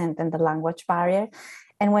accent and the language barrier.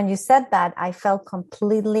 And when you said that, I felt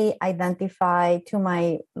completely identified to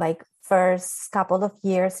my like first couple of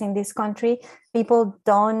years in this country. People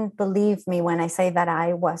don't believe me when I say that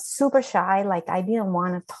I was super shy, like I didn't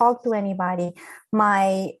want to talk to anybody.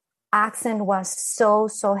 My accent was so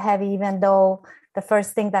heavy, even though the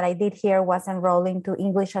first thing that I did here was enroll into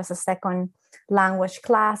English as a second language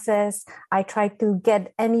classes. I tried to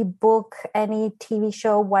get any book, any TV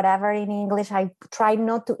show, whatever in English. I tried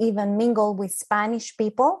not to even mingle with Spanish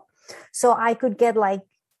people. So I could get like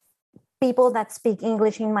people that speak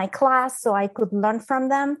English in my class so I could learn from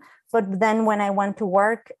them. But then when I went to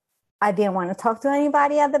work, I didn't want to talk to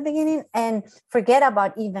anybody at the beginning, and forget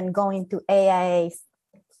about even going to AIA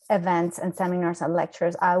events and seminars and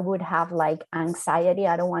lectures. I would have like anxiety.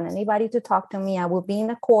 I don't want anybody to talk to me. I will be in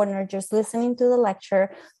a corner just listening to the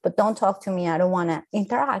lecture, but don't talk to me. I don't want to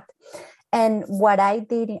interact. And what I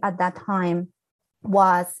did at that time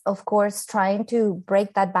was, of course, trying to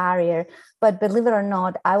break that barrier. But believe it or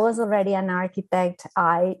not, I was already an architect.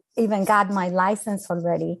 I even got my license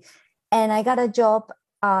already. And I got a job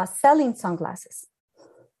selling sunglasses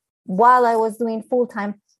while I was doing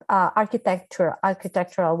full-time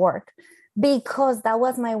architectural work, because that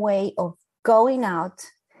was my way of going out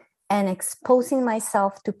and exposing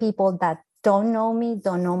myself to people that don't know me,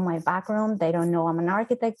 don't know my background. They don't know I'm an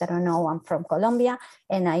architect. They don't know I'm from Colombia.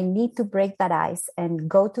 And I need to break that ice and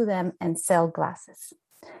go to them and sell glasses.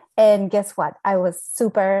 And guess what? I was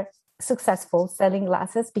super successful selling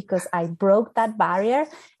glasses because I broke that barrier,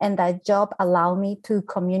 and that job allowed me to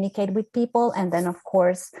communicate with people. And then, of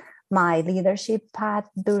course, my leadership path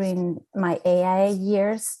during my AIA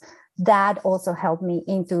years, that also helped me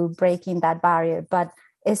into breaking that barrier. But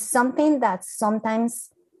it's something that sometimes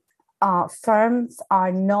firms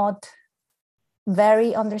are not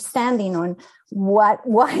very understanding on why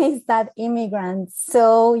is that immigrants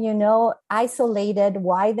so, isolated,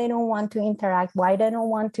 why they don't want to interact, why they don't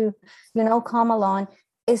want to, come along.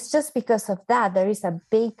 It's just because of that. There is a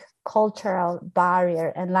big cultural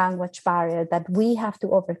barrier and language barrier that we have to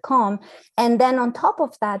overcome. And then on top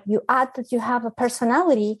of that, you add that you have a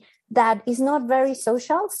personality that is not very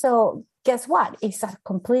social. So guess what? It's a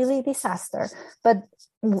completely disaster. But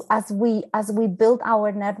as we build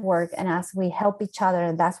our network and as we help each other,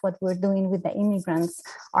 and that's what we're doing with the Immigrants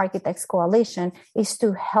Architects Coalition, is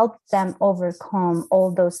to help them overcome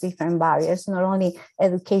all those different barriers, not only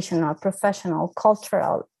educational, professional,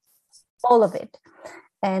 cultural, all of it.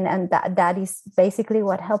 And that is basically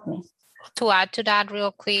what helped me. To add to that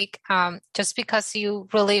real quick, just because you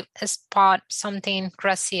really spot something,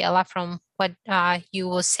 Graciela, from what you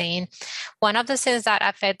were saying, one of the things that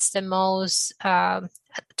affects the most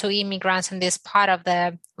to immigrants in this part of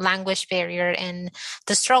the language barrier and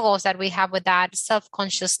the struggles that we have with that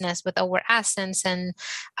self-consciousness with our accents, and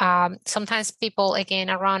sometimes people,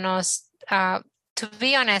 again, around us, to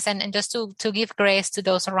be honest, and just to give grace to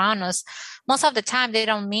those around us, most of the time they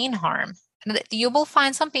don't mean harm. You will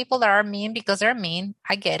find some people that are mean because they're mean.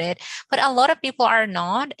 I get it. But a lot of people are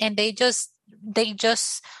not, and they just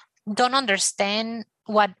don't understand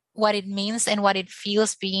what it means and what it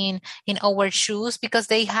feels being in our shoes, because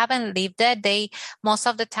they haven't lived it. Most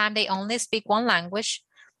of the time they only speak one language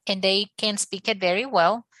and they can speak it very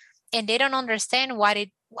well, and they don't understand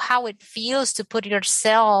how it feels to put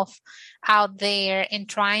yourself out there and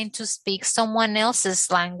trying to speak someone else's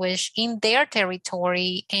language in their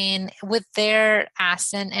territory and with their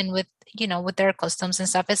accent and with their customs and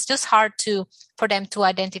stuff. It's just hard for them to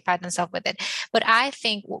identify themselves with it. But I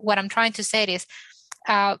think what I'm trying to say is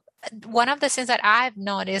one of the things that I've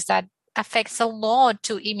noticed that affects a lot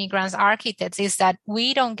to immigrants architects is that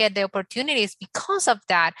we don't get the opportunities because of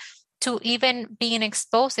that to even being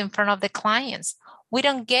exposed in front of the clients. We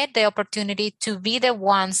don't get the opportunity to be the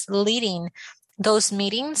ones leading those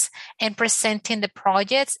meetings and presenting the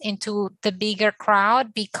projects into the bigger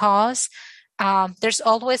crowd because there's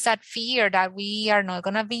always that fear that we are not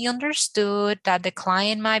going to be understood, that the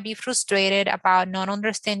client might be frustrated about not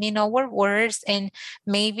understanding our words. And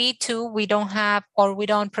maybe too, we don't have, or we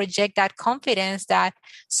don't project that confidence that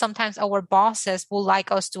sometimes our bosses would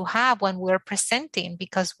like us to have when we're presenting,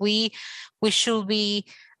 because we should be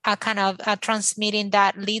kind of transmitting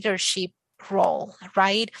that leadership role,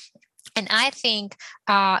 right? And I think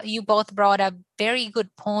you both brought a very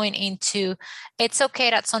good point into it's okay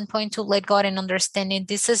at some point to let go and understanding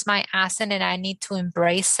this is my accent and I need to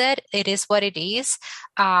embrace it. It is what it is.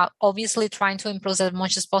 Obviously trying to improve as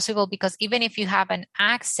much as possible, because even if you have an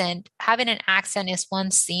accent, having an accent is one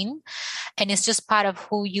thing and it's just part of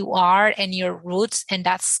who you are and your roots. And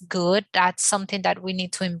that's good. That's something that we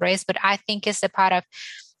need to embrace. But I think it's a part of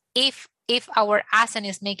if our accent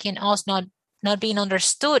is making us not being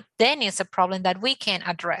understood, then it's a problem that we can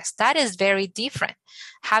address. That is very different.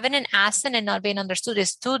 Having an accent and not being understood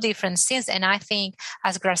is two different things. And I think,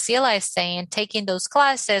 as Graciela is saying, taking those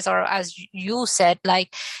classes, or as you said,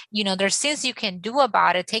 like, there's things you can do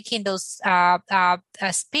about it. Taking those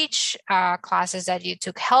speech classes that you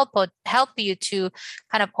took help you to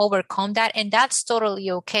kind of overcome that. And that's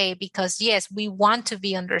totally okay, because yes, we want to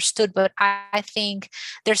be understood, but I think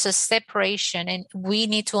there's a separation, and we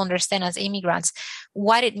need to understand as immigrants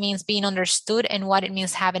what it means being understood and what it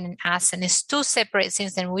means having an accent. It's two separate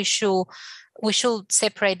things, and we should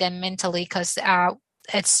separate them mentally, because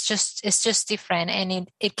it's just different, and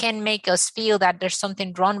it can make us feel that there's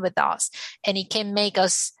something wrong with us, and it can make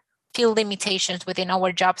us feel limitations within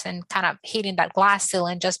our jobs and kind of hitting that glass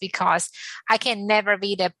ceiling just because I can never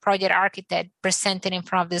be the project architect presenting in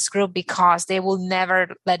front of this group because they will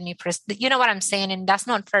never let me you know what I'm saying? And that's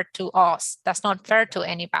not fair to us. That's not fair to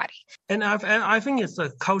anybody. And I think it's a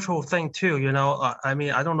cultural thing too. I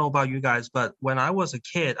mean, I don't know about you guys, but when I was a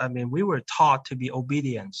kid, I mean, we were taught to be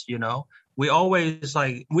obedient, We always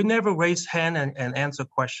we never raise hand and answer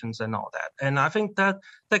questions and all that. And I think that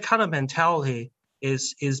kind of mentality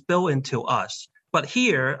is built into us. But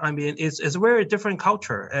here, I mean, it's a very different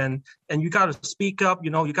culture, and you got to speak up.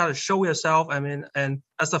 You got to show yourself. I mean, and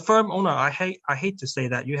as a firm owner, I hate to say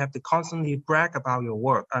that you have to constantly brag about your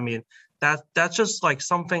work. I mean, that's just like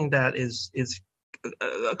something that is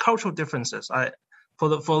cultural differences.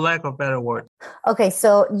 For lack of a better word. Okay,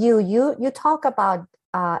 so you talk about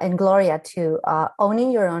and Gloria too,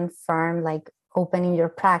 owning your own firm, like opening your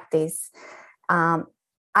practice.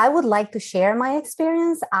 I would like to share my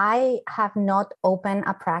experience. I have not opened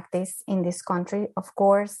a practice in this country, of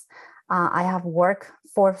course. I have worked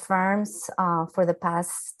for firms for the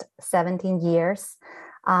past 17 years.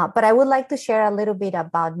 But I would like to share a little bit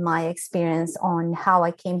about my experience on how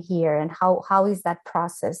I came here and how is that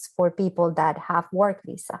process for people that have work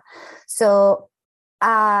visa. So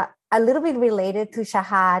a little bit related to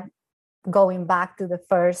Shahad, going back to the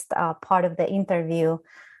first part of the interview.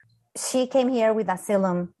 She came here with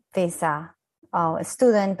asylum visa, a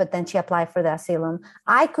student, but then she applied for the asylum.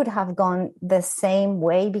 I could have gone the same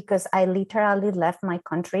way because I literally left my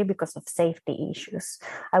country because of safety issues.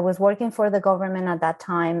 I was working for the government at that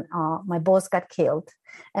time. My boss got killed.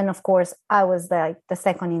 And of course, I was the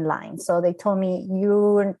second in line. So they told me,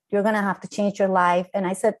 you're going to have to change your life. And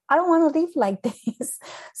I said, I don't want to live like this.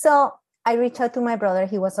 So I reached out to my brother.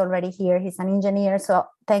 He was already here. He's an engineer. So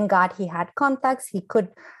thank God he had contacts. He could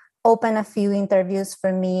open a few interviews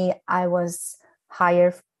for me. I was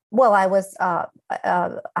hired. Well, I was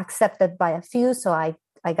accepted by a few. So I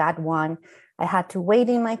got one. I had to wait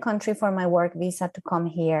in my country for my work visa to come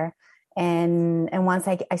here. And once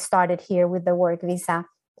I started here with the work visa,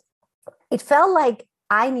 it felt like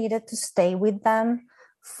I needed to stay with them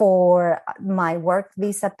for my work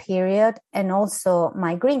visa period and also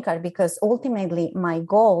my green card, because ultimately my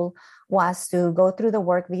goal was to go through the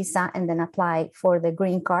work visa and then apply for the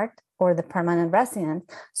green card or the permanent resident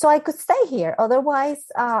so I could stay here. Otherwise,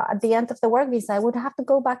 at the end of the work visa, I would have to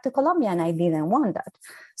go back to Colombia, and I didn't want that.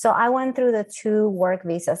 So I went through the 2 work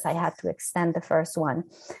visas. I had to extend the first one.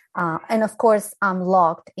 And of course, I'm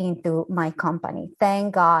locked into my company.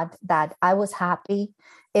 Thank God that I was happy.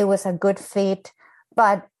 It was a good fit.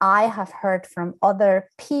 But I have heard from other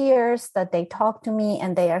peers that they talk to me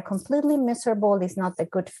and they are completely miserable. It's not a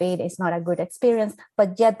good fit. It's not a good experience.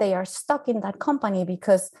 But yet they are stuck in that company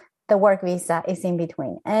because the work visa is in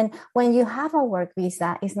between. And when you have a work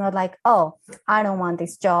visa, it's not like, oh, I don't want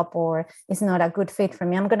this job, or it's not a good fit for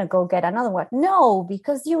me, I'm going to go get another one. No,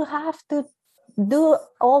 because you have to do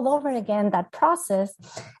all over again that process,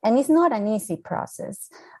 and it's not an easy process.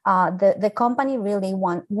 The company really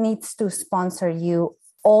needs to sponsor you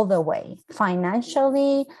all the way,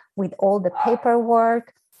 financially, with all the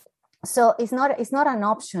paperwork. So it's not an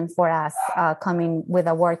option for us coming with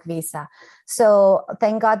a work visa. So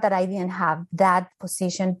thank God that I didn't have that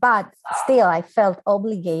position, but still I felt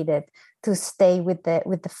obligated to stay with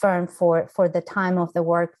the firm for the time of the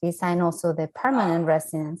work visa and also the permanent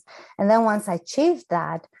residence. And then once I achieved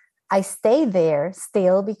that, I stayed there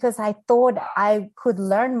still because I thought I could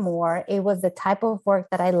learn more. It was the type of work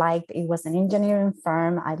that I liked. It was an engineering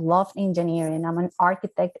firm. I loved engineering. I'm an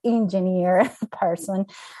architect engineer person.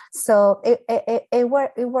 So it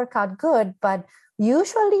worked out good. But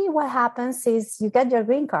usually what happens is you get your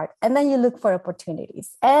green card and then you look for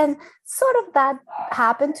opportunities. And sort of that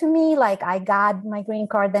happened to me. Like I got my green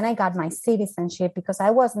card, then I got my citizenship because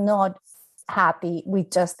I was not happy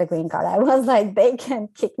with just the green card. I was like, they can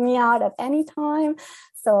kick me out at any time.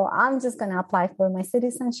 So I'm just going to apply for my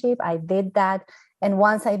citizenship. I did that. And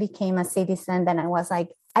once I became a citizen, then I was like,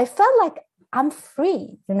 I felt like I'm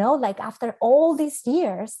free, like after all these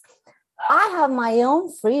years, I have my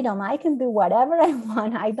own freedom. I can do whatever I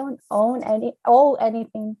want. I don't owe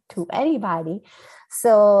anything to anybody.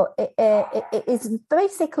 So it's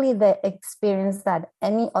basically the experience that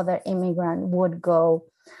any other immigrant would go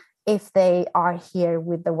if they are here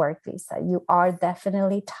with the work visa. You are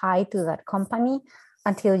definitely tied to that company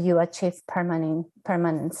until you achieve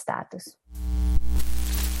permanent status.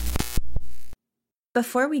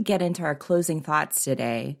 Before we get into our closing thoughts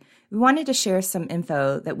today, we wanted to share some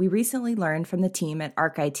info that we recently learned from the team at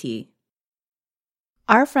ArcIT.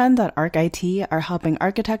 Our friends at ArcIT are helping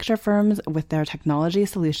architecture firms with their technology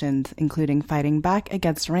solutions, including fighting back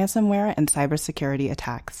against ransomware and cybersecurity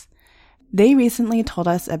attacks. They recently told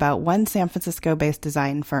us about one San Francisco-based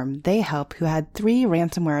design firm they help who had 3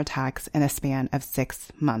 ransomware attacks in a span of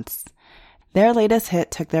 6 months. Their latest hit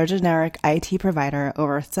took their generic IT provider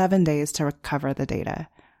over 7 days to recover the data.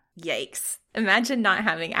 Yikes. Imagine not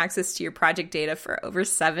having access to your project data for over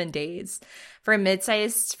 7 days. For a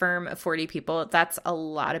mid-sized firm of 40 people, that's a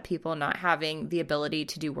lot of people not having the ability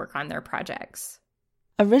to do work on their projects.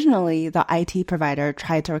 Originally, the IT provider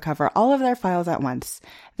tried to recover all of their files at once.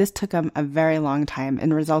 This took them a very long time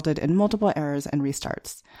and resulted in multiple errors and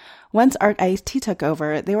restarts. Once ArcIT took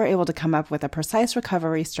over, they were able to come up with a precise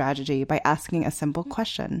recovery strategy by asking a simple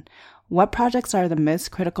question. What projects are the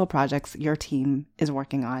most critical projects your team is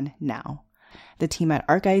working on now? The team at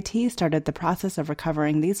ArcIT started the process of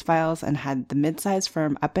recovering these files and had the mid-sized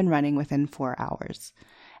firm up and running within 4 hours.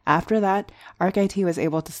 After that, ArcIT was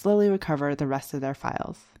able to slowly recover the rest of their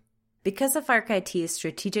files. Because of ArcIT's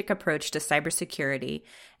strategic approach to cybersecurity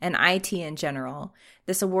and IT in general,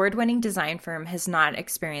 this award-winning design firm has not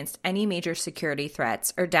experienced any major security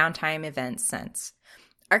threats or downtime events since.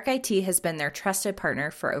 ArcIT has been their trusted partner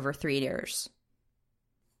for over 3 years.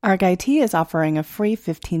 ArcIT is offering a free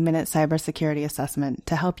 15-minute cybersecurity assessment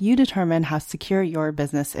to help you determine how secure your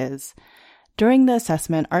business is. During the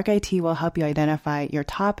assessment, ArcIT will help you identify your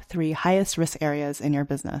top 3 highest risk areas in your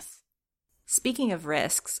business. Speaking of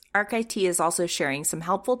risks, ArcIT is also sharing some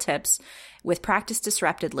helpful tips with Practice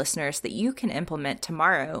Disrupted listeners that you can implement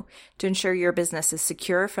tomorrow to ensure your business is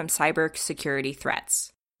secure from cybersecurity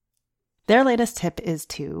threats. Their latest tip is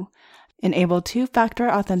to enable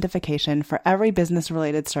 2-factor authentication for every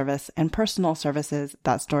business-related service and personal services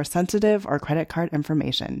that store sensitive or credit card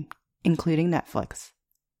information, including Netflix.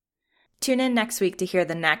 Tune in next week to hear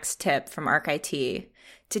the next tip from ArcIT.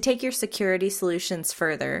 To take your security solutions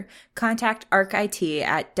further, contact ArcIT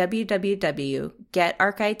at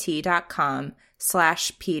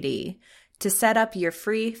www.getarcit.com/PD to set up your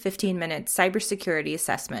free 15-minute cybersecurity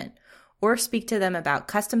assessment, or speak to them about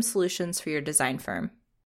custom solutions for your design firm.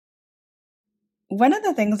 One of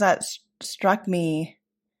the things that struck me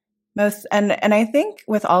most, and I think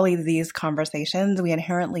with all of these conversations, we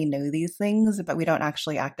inherently know these things, but we don't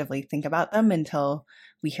actually actively think about them until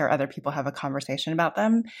we hear other people have a conversation about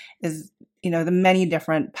them, is, the many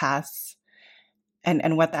different paths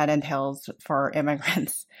and what that entails for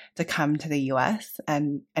immigrants to come to the U.S.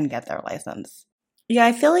 and get their license. Yeah,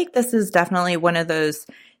 I feel like this is definitely one of those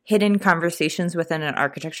hidden conversations within an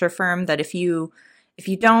architecture firm that if you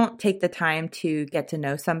don't take the time to get to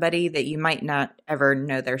know somebody, that you might not ever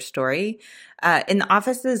know their story. In the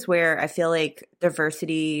offices where I feel like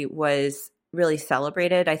diversity was really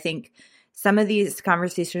celebrated, I think some of these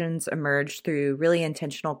conversations emerged through really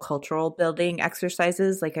intentional cultural building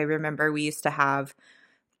exercises. Like I remember we used to have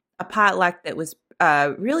a potluck that was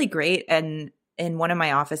really great and in one of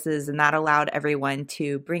my offices, and that allowed everyone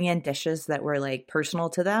to bring in dishes that were like personal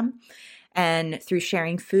to them. And through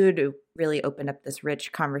sharing food, it really opened up this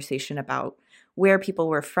rich conversation about where people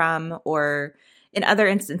were from, or in other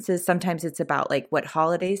instances, sometimes it's about like what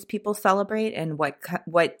holidays people celebrate and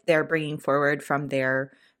what they're bringing forward from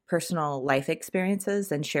their personal life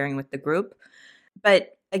experiences and sharing with the group.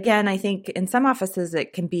 But again, I think in some offices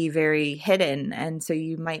it can be very hidden, and so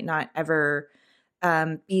you might not ever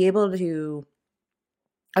be able to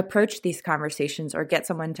approach these conversations or get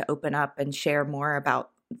someone to open up and share more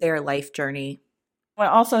about their life journey. What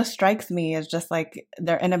also strikes me is just like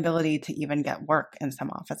their inability to even get work in some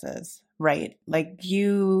offices, right? Like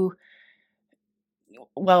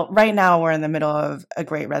right now we're in the middle of a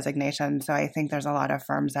great resignation. So I think there's a lot of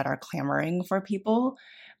firms that are clamoring for people,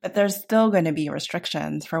 but there's still going to be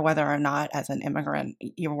restrictions for whether or not as an immigrant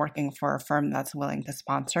you're working for a firm that's willing to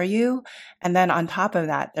sponsor you. And then on top of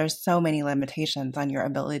that, there's so many limitations on your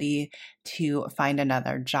ability to find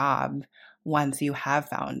another job once you have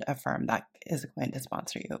found a firm that is going to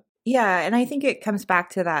sponsor you. Yeah, and I think it comes back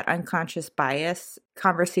to that unconscious bias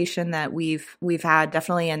conversation that we've had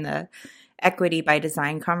definitely in the equity by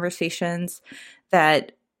design conversations,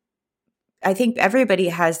 that I think everybody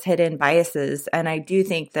has hidden biases. And I do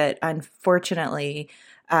think that unfortunately,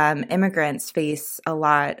 immigrants face a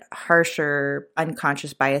lot harsher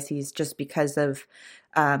unconscious biases just because of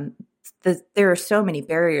there are so many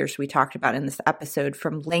barriers we talked about in this episode,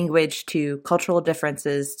 from language to cultural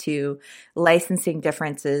differences to licensing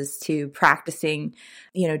differences to practicing,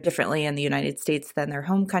 differently in the United States than their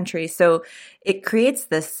home country. So it creates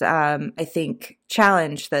this, I think,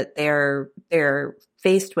 challenge that they're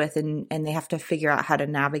faced with, and they have to figure out how to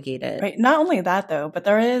navigate it. Right. Not only that, though, but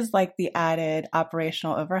there is like the added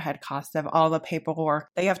operational overhead cost of all the paperwork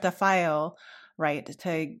they have to file, right,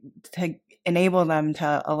 to enable them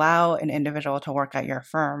to allow an individual to work at your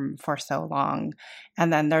firm for so long.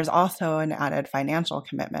 And then there's also an added financial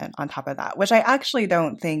commitment on top of that, which I actually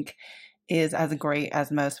don't think is as great as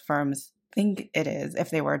most firms think it is if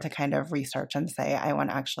they were to kind of research and say, I want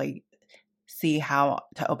to actually see how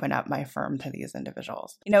to open up my firm to these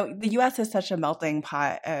individuals. The US is such a melting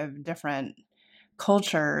pot of different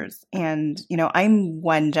cultures. And, I'm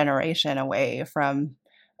one generation away from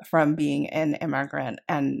being an immigrant,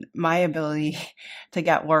 and my ability to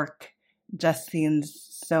get work just seems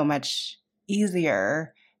so much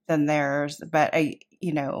easier than theirs. But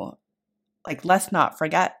let's not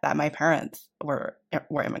forget that my parents were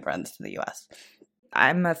immigrants to the US.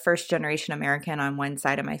 I'm a first generation American on one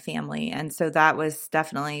side of my family. And so that was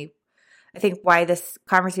definitely, I think, why this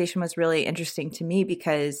conversation was really interesting to me,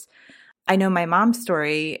 because I know my mom's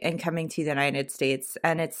story in coming to the United States,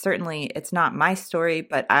 and it's not my story,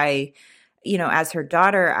 but I, as her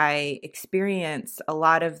daughter, I experienced a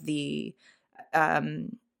lot of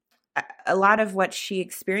what she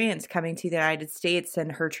experienced coming to the United States,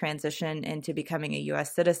 and her transition into becoming a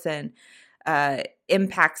U.S. citizen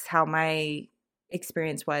impacts how my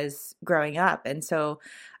experience was growing up. And so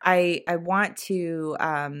I want to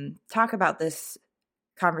talk about this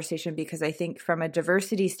conversation because I think from a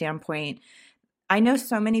diversity standpoint, I know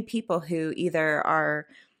so many people who either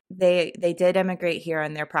they did immigrate here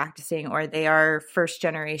and they're practicing, or they are first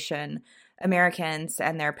generation Americans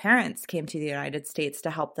and their parents came to the United States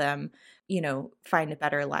to help them, find a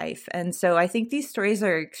better life. And so I think these stories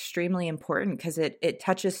are extremely important because it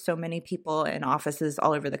touches so many people in offices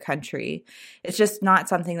all over the country. It's just not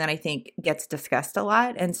something that I think gets discussed a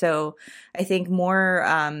lot. And so I think more,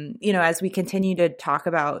 as we continue to talk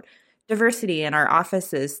about diversity in our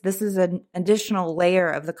offices, this is an additional layer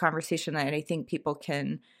of the conversation that I think people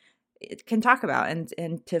can talk about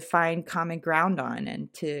and to find common ground on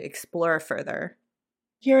and to explore further.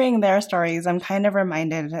 Hearing their stories, I'm kind of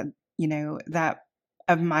reminded, that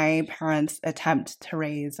of my parents' attempt to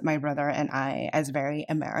raise my brother and I as very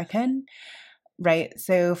American, right?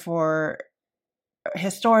 So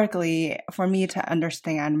historically, for me to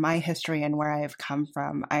understand my history and where I've come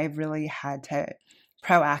from, I've really had to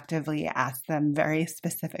proactively ask them very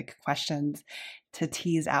specific questions to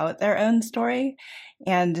tease out their own story.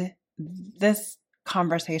 And this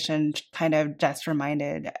conversation kind of just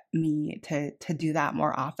reminded me to do that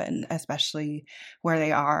more often, especially where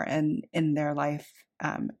they are and in their life,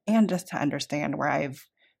 and just to understand where I've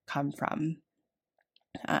come from,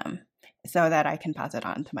 so that I can pass it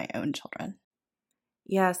on to my own children.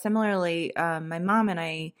 Yeah, similarly, my mom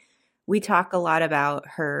and we talk a lot about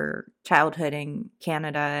her childhood in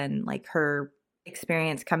Canada and like her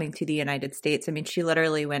experience coming to the United States. I mean, she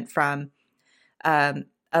literally went from a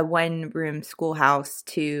one-room schoolhouse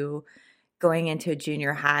to going into a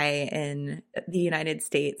junior high in the United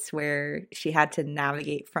States, where she had to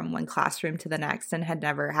navigate from one classroom to the next and had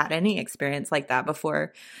never had any experience like that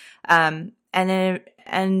before. And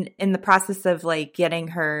in the process of like getting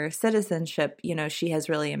her citizenship, you know, she has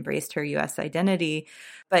really embraced her U.S. identity.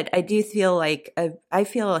 But I do feel like I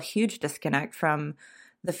feel a huge disconnect from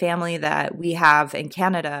the family that we have in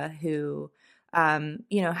Canada who,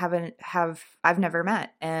 you know, I've never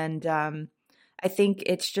met. And I think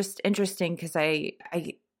it's just interesting because I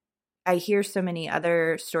hear so many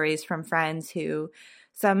other stories from friends who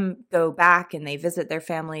some go back and they visit their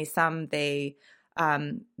family, some they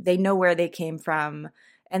know where they came from,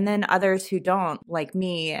 and then others who don't, like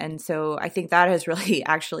me. And so I think that has really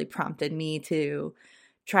actually prompted me to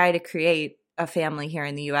try to create a family here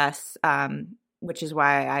in the U.S., which is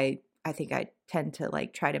why I think I tend to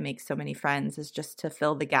like try to make so many friends, is just to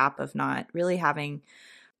fill the gap of not really having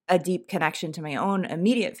a deep connection to my own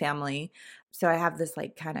immediate family. So I have this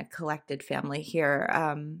like kind of collected family here.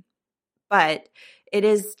 But it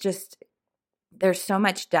is just, there's so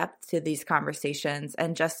much depth to these conversations.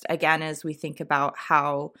 And just again, as we think about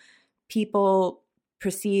how people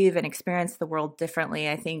perceive and experience the world differently,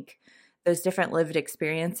 I think those different lived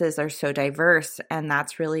experiences are so diverse. And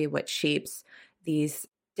that's really what shapes these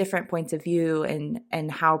different points of view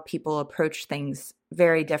and how people approach things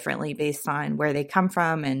very differently based on where they come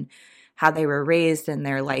from and how they were raised and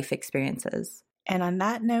their life experiences. And on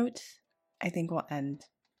that note, I think we'll end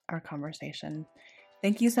our conversation.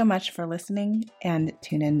 Thank you so much for listening, and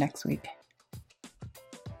tune in next week.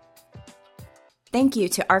 Thank you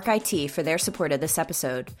to ArcIT for their support of this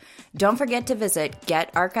episode. Don't forget to visit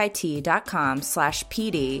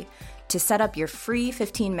getarcit.com/PD to set up your free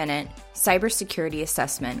 15-minute cybersecurity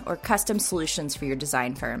assessment or custom solutions for your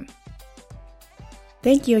design firm.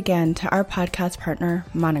 Thank you again to our podcast partner,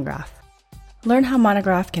 Monograph. Learn how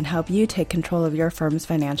Monograph can help you take control of your firm's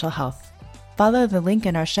financial health. Follow the link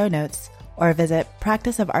in our show notes or visit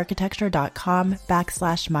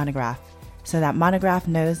practiceofarchitecture.com/monograph so that Monograph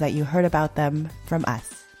knows that you heard about them from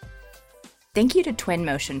us. Thank you to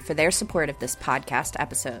Twinmotion for their support of this podcast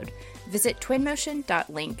episode. Visit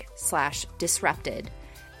twinmotion.link/disrupted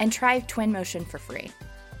and try Twinmotion for free.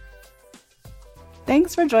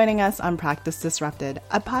 Thanks for joining us on Practice Disrupted,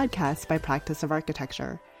 a podcast by Practice of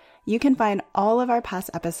Architecture. You can find all of our past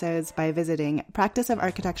episodes by visiting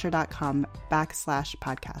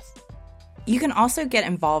practiceofarchitecture.com/podcast. You can also get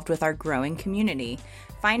involved with our growing community.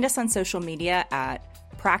 Find us on social media at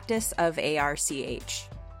Practice of ARCH.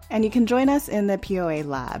 And you can join us in the POA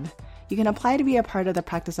Lab. You can apply to be a part of the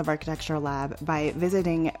Practice of Architecture Lab by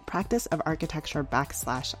visiting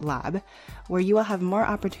practiceofarchitecture.com/lab, where you will have more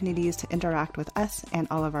opportunities to interact with us and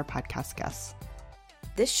all of our podcast guests.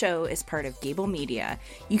 This show is part of Gable Media.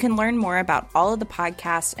 You can learn more about all of the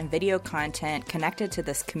podcasts and video content connected to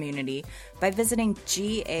this community by visiting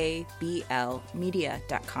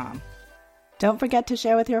gablmedia.com. Don't forget to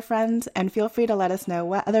share with your friends, and feel free to let us know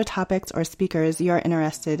what other topics or speakers you are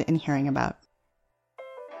interested in hearing about.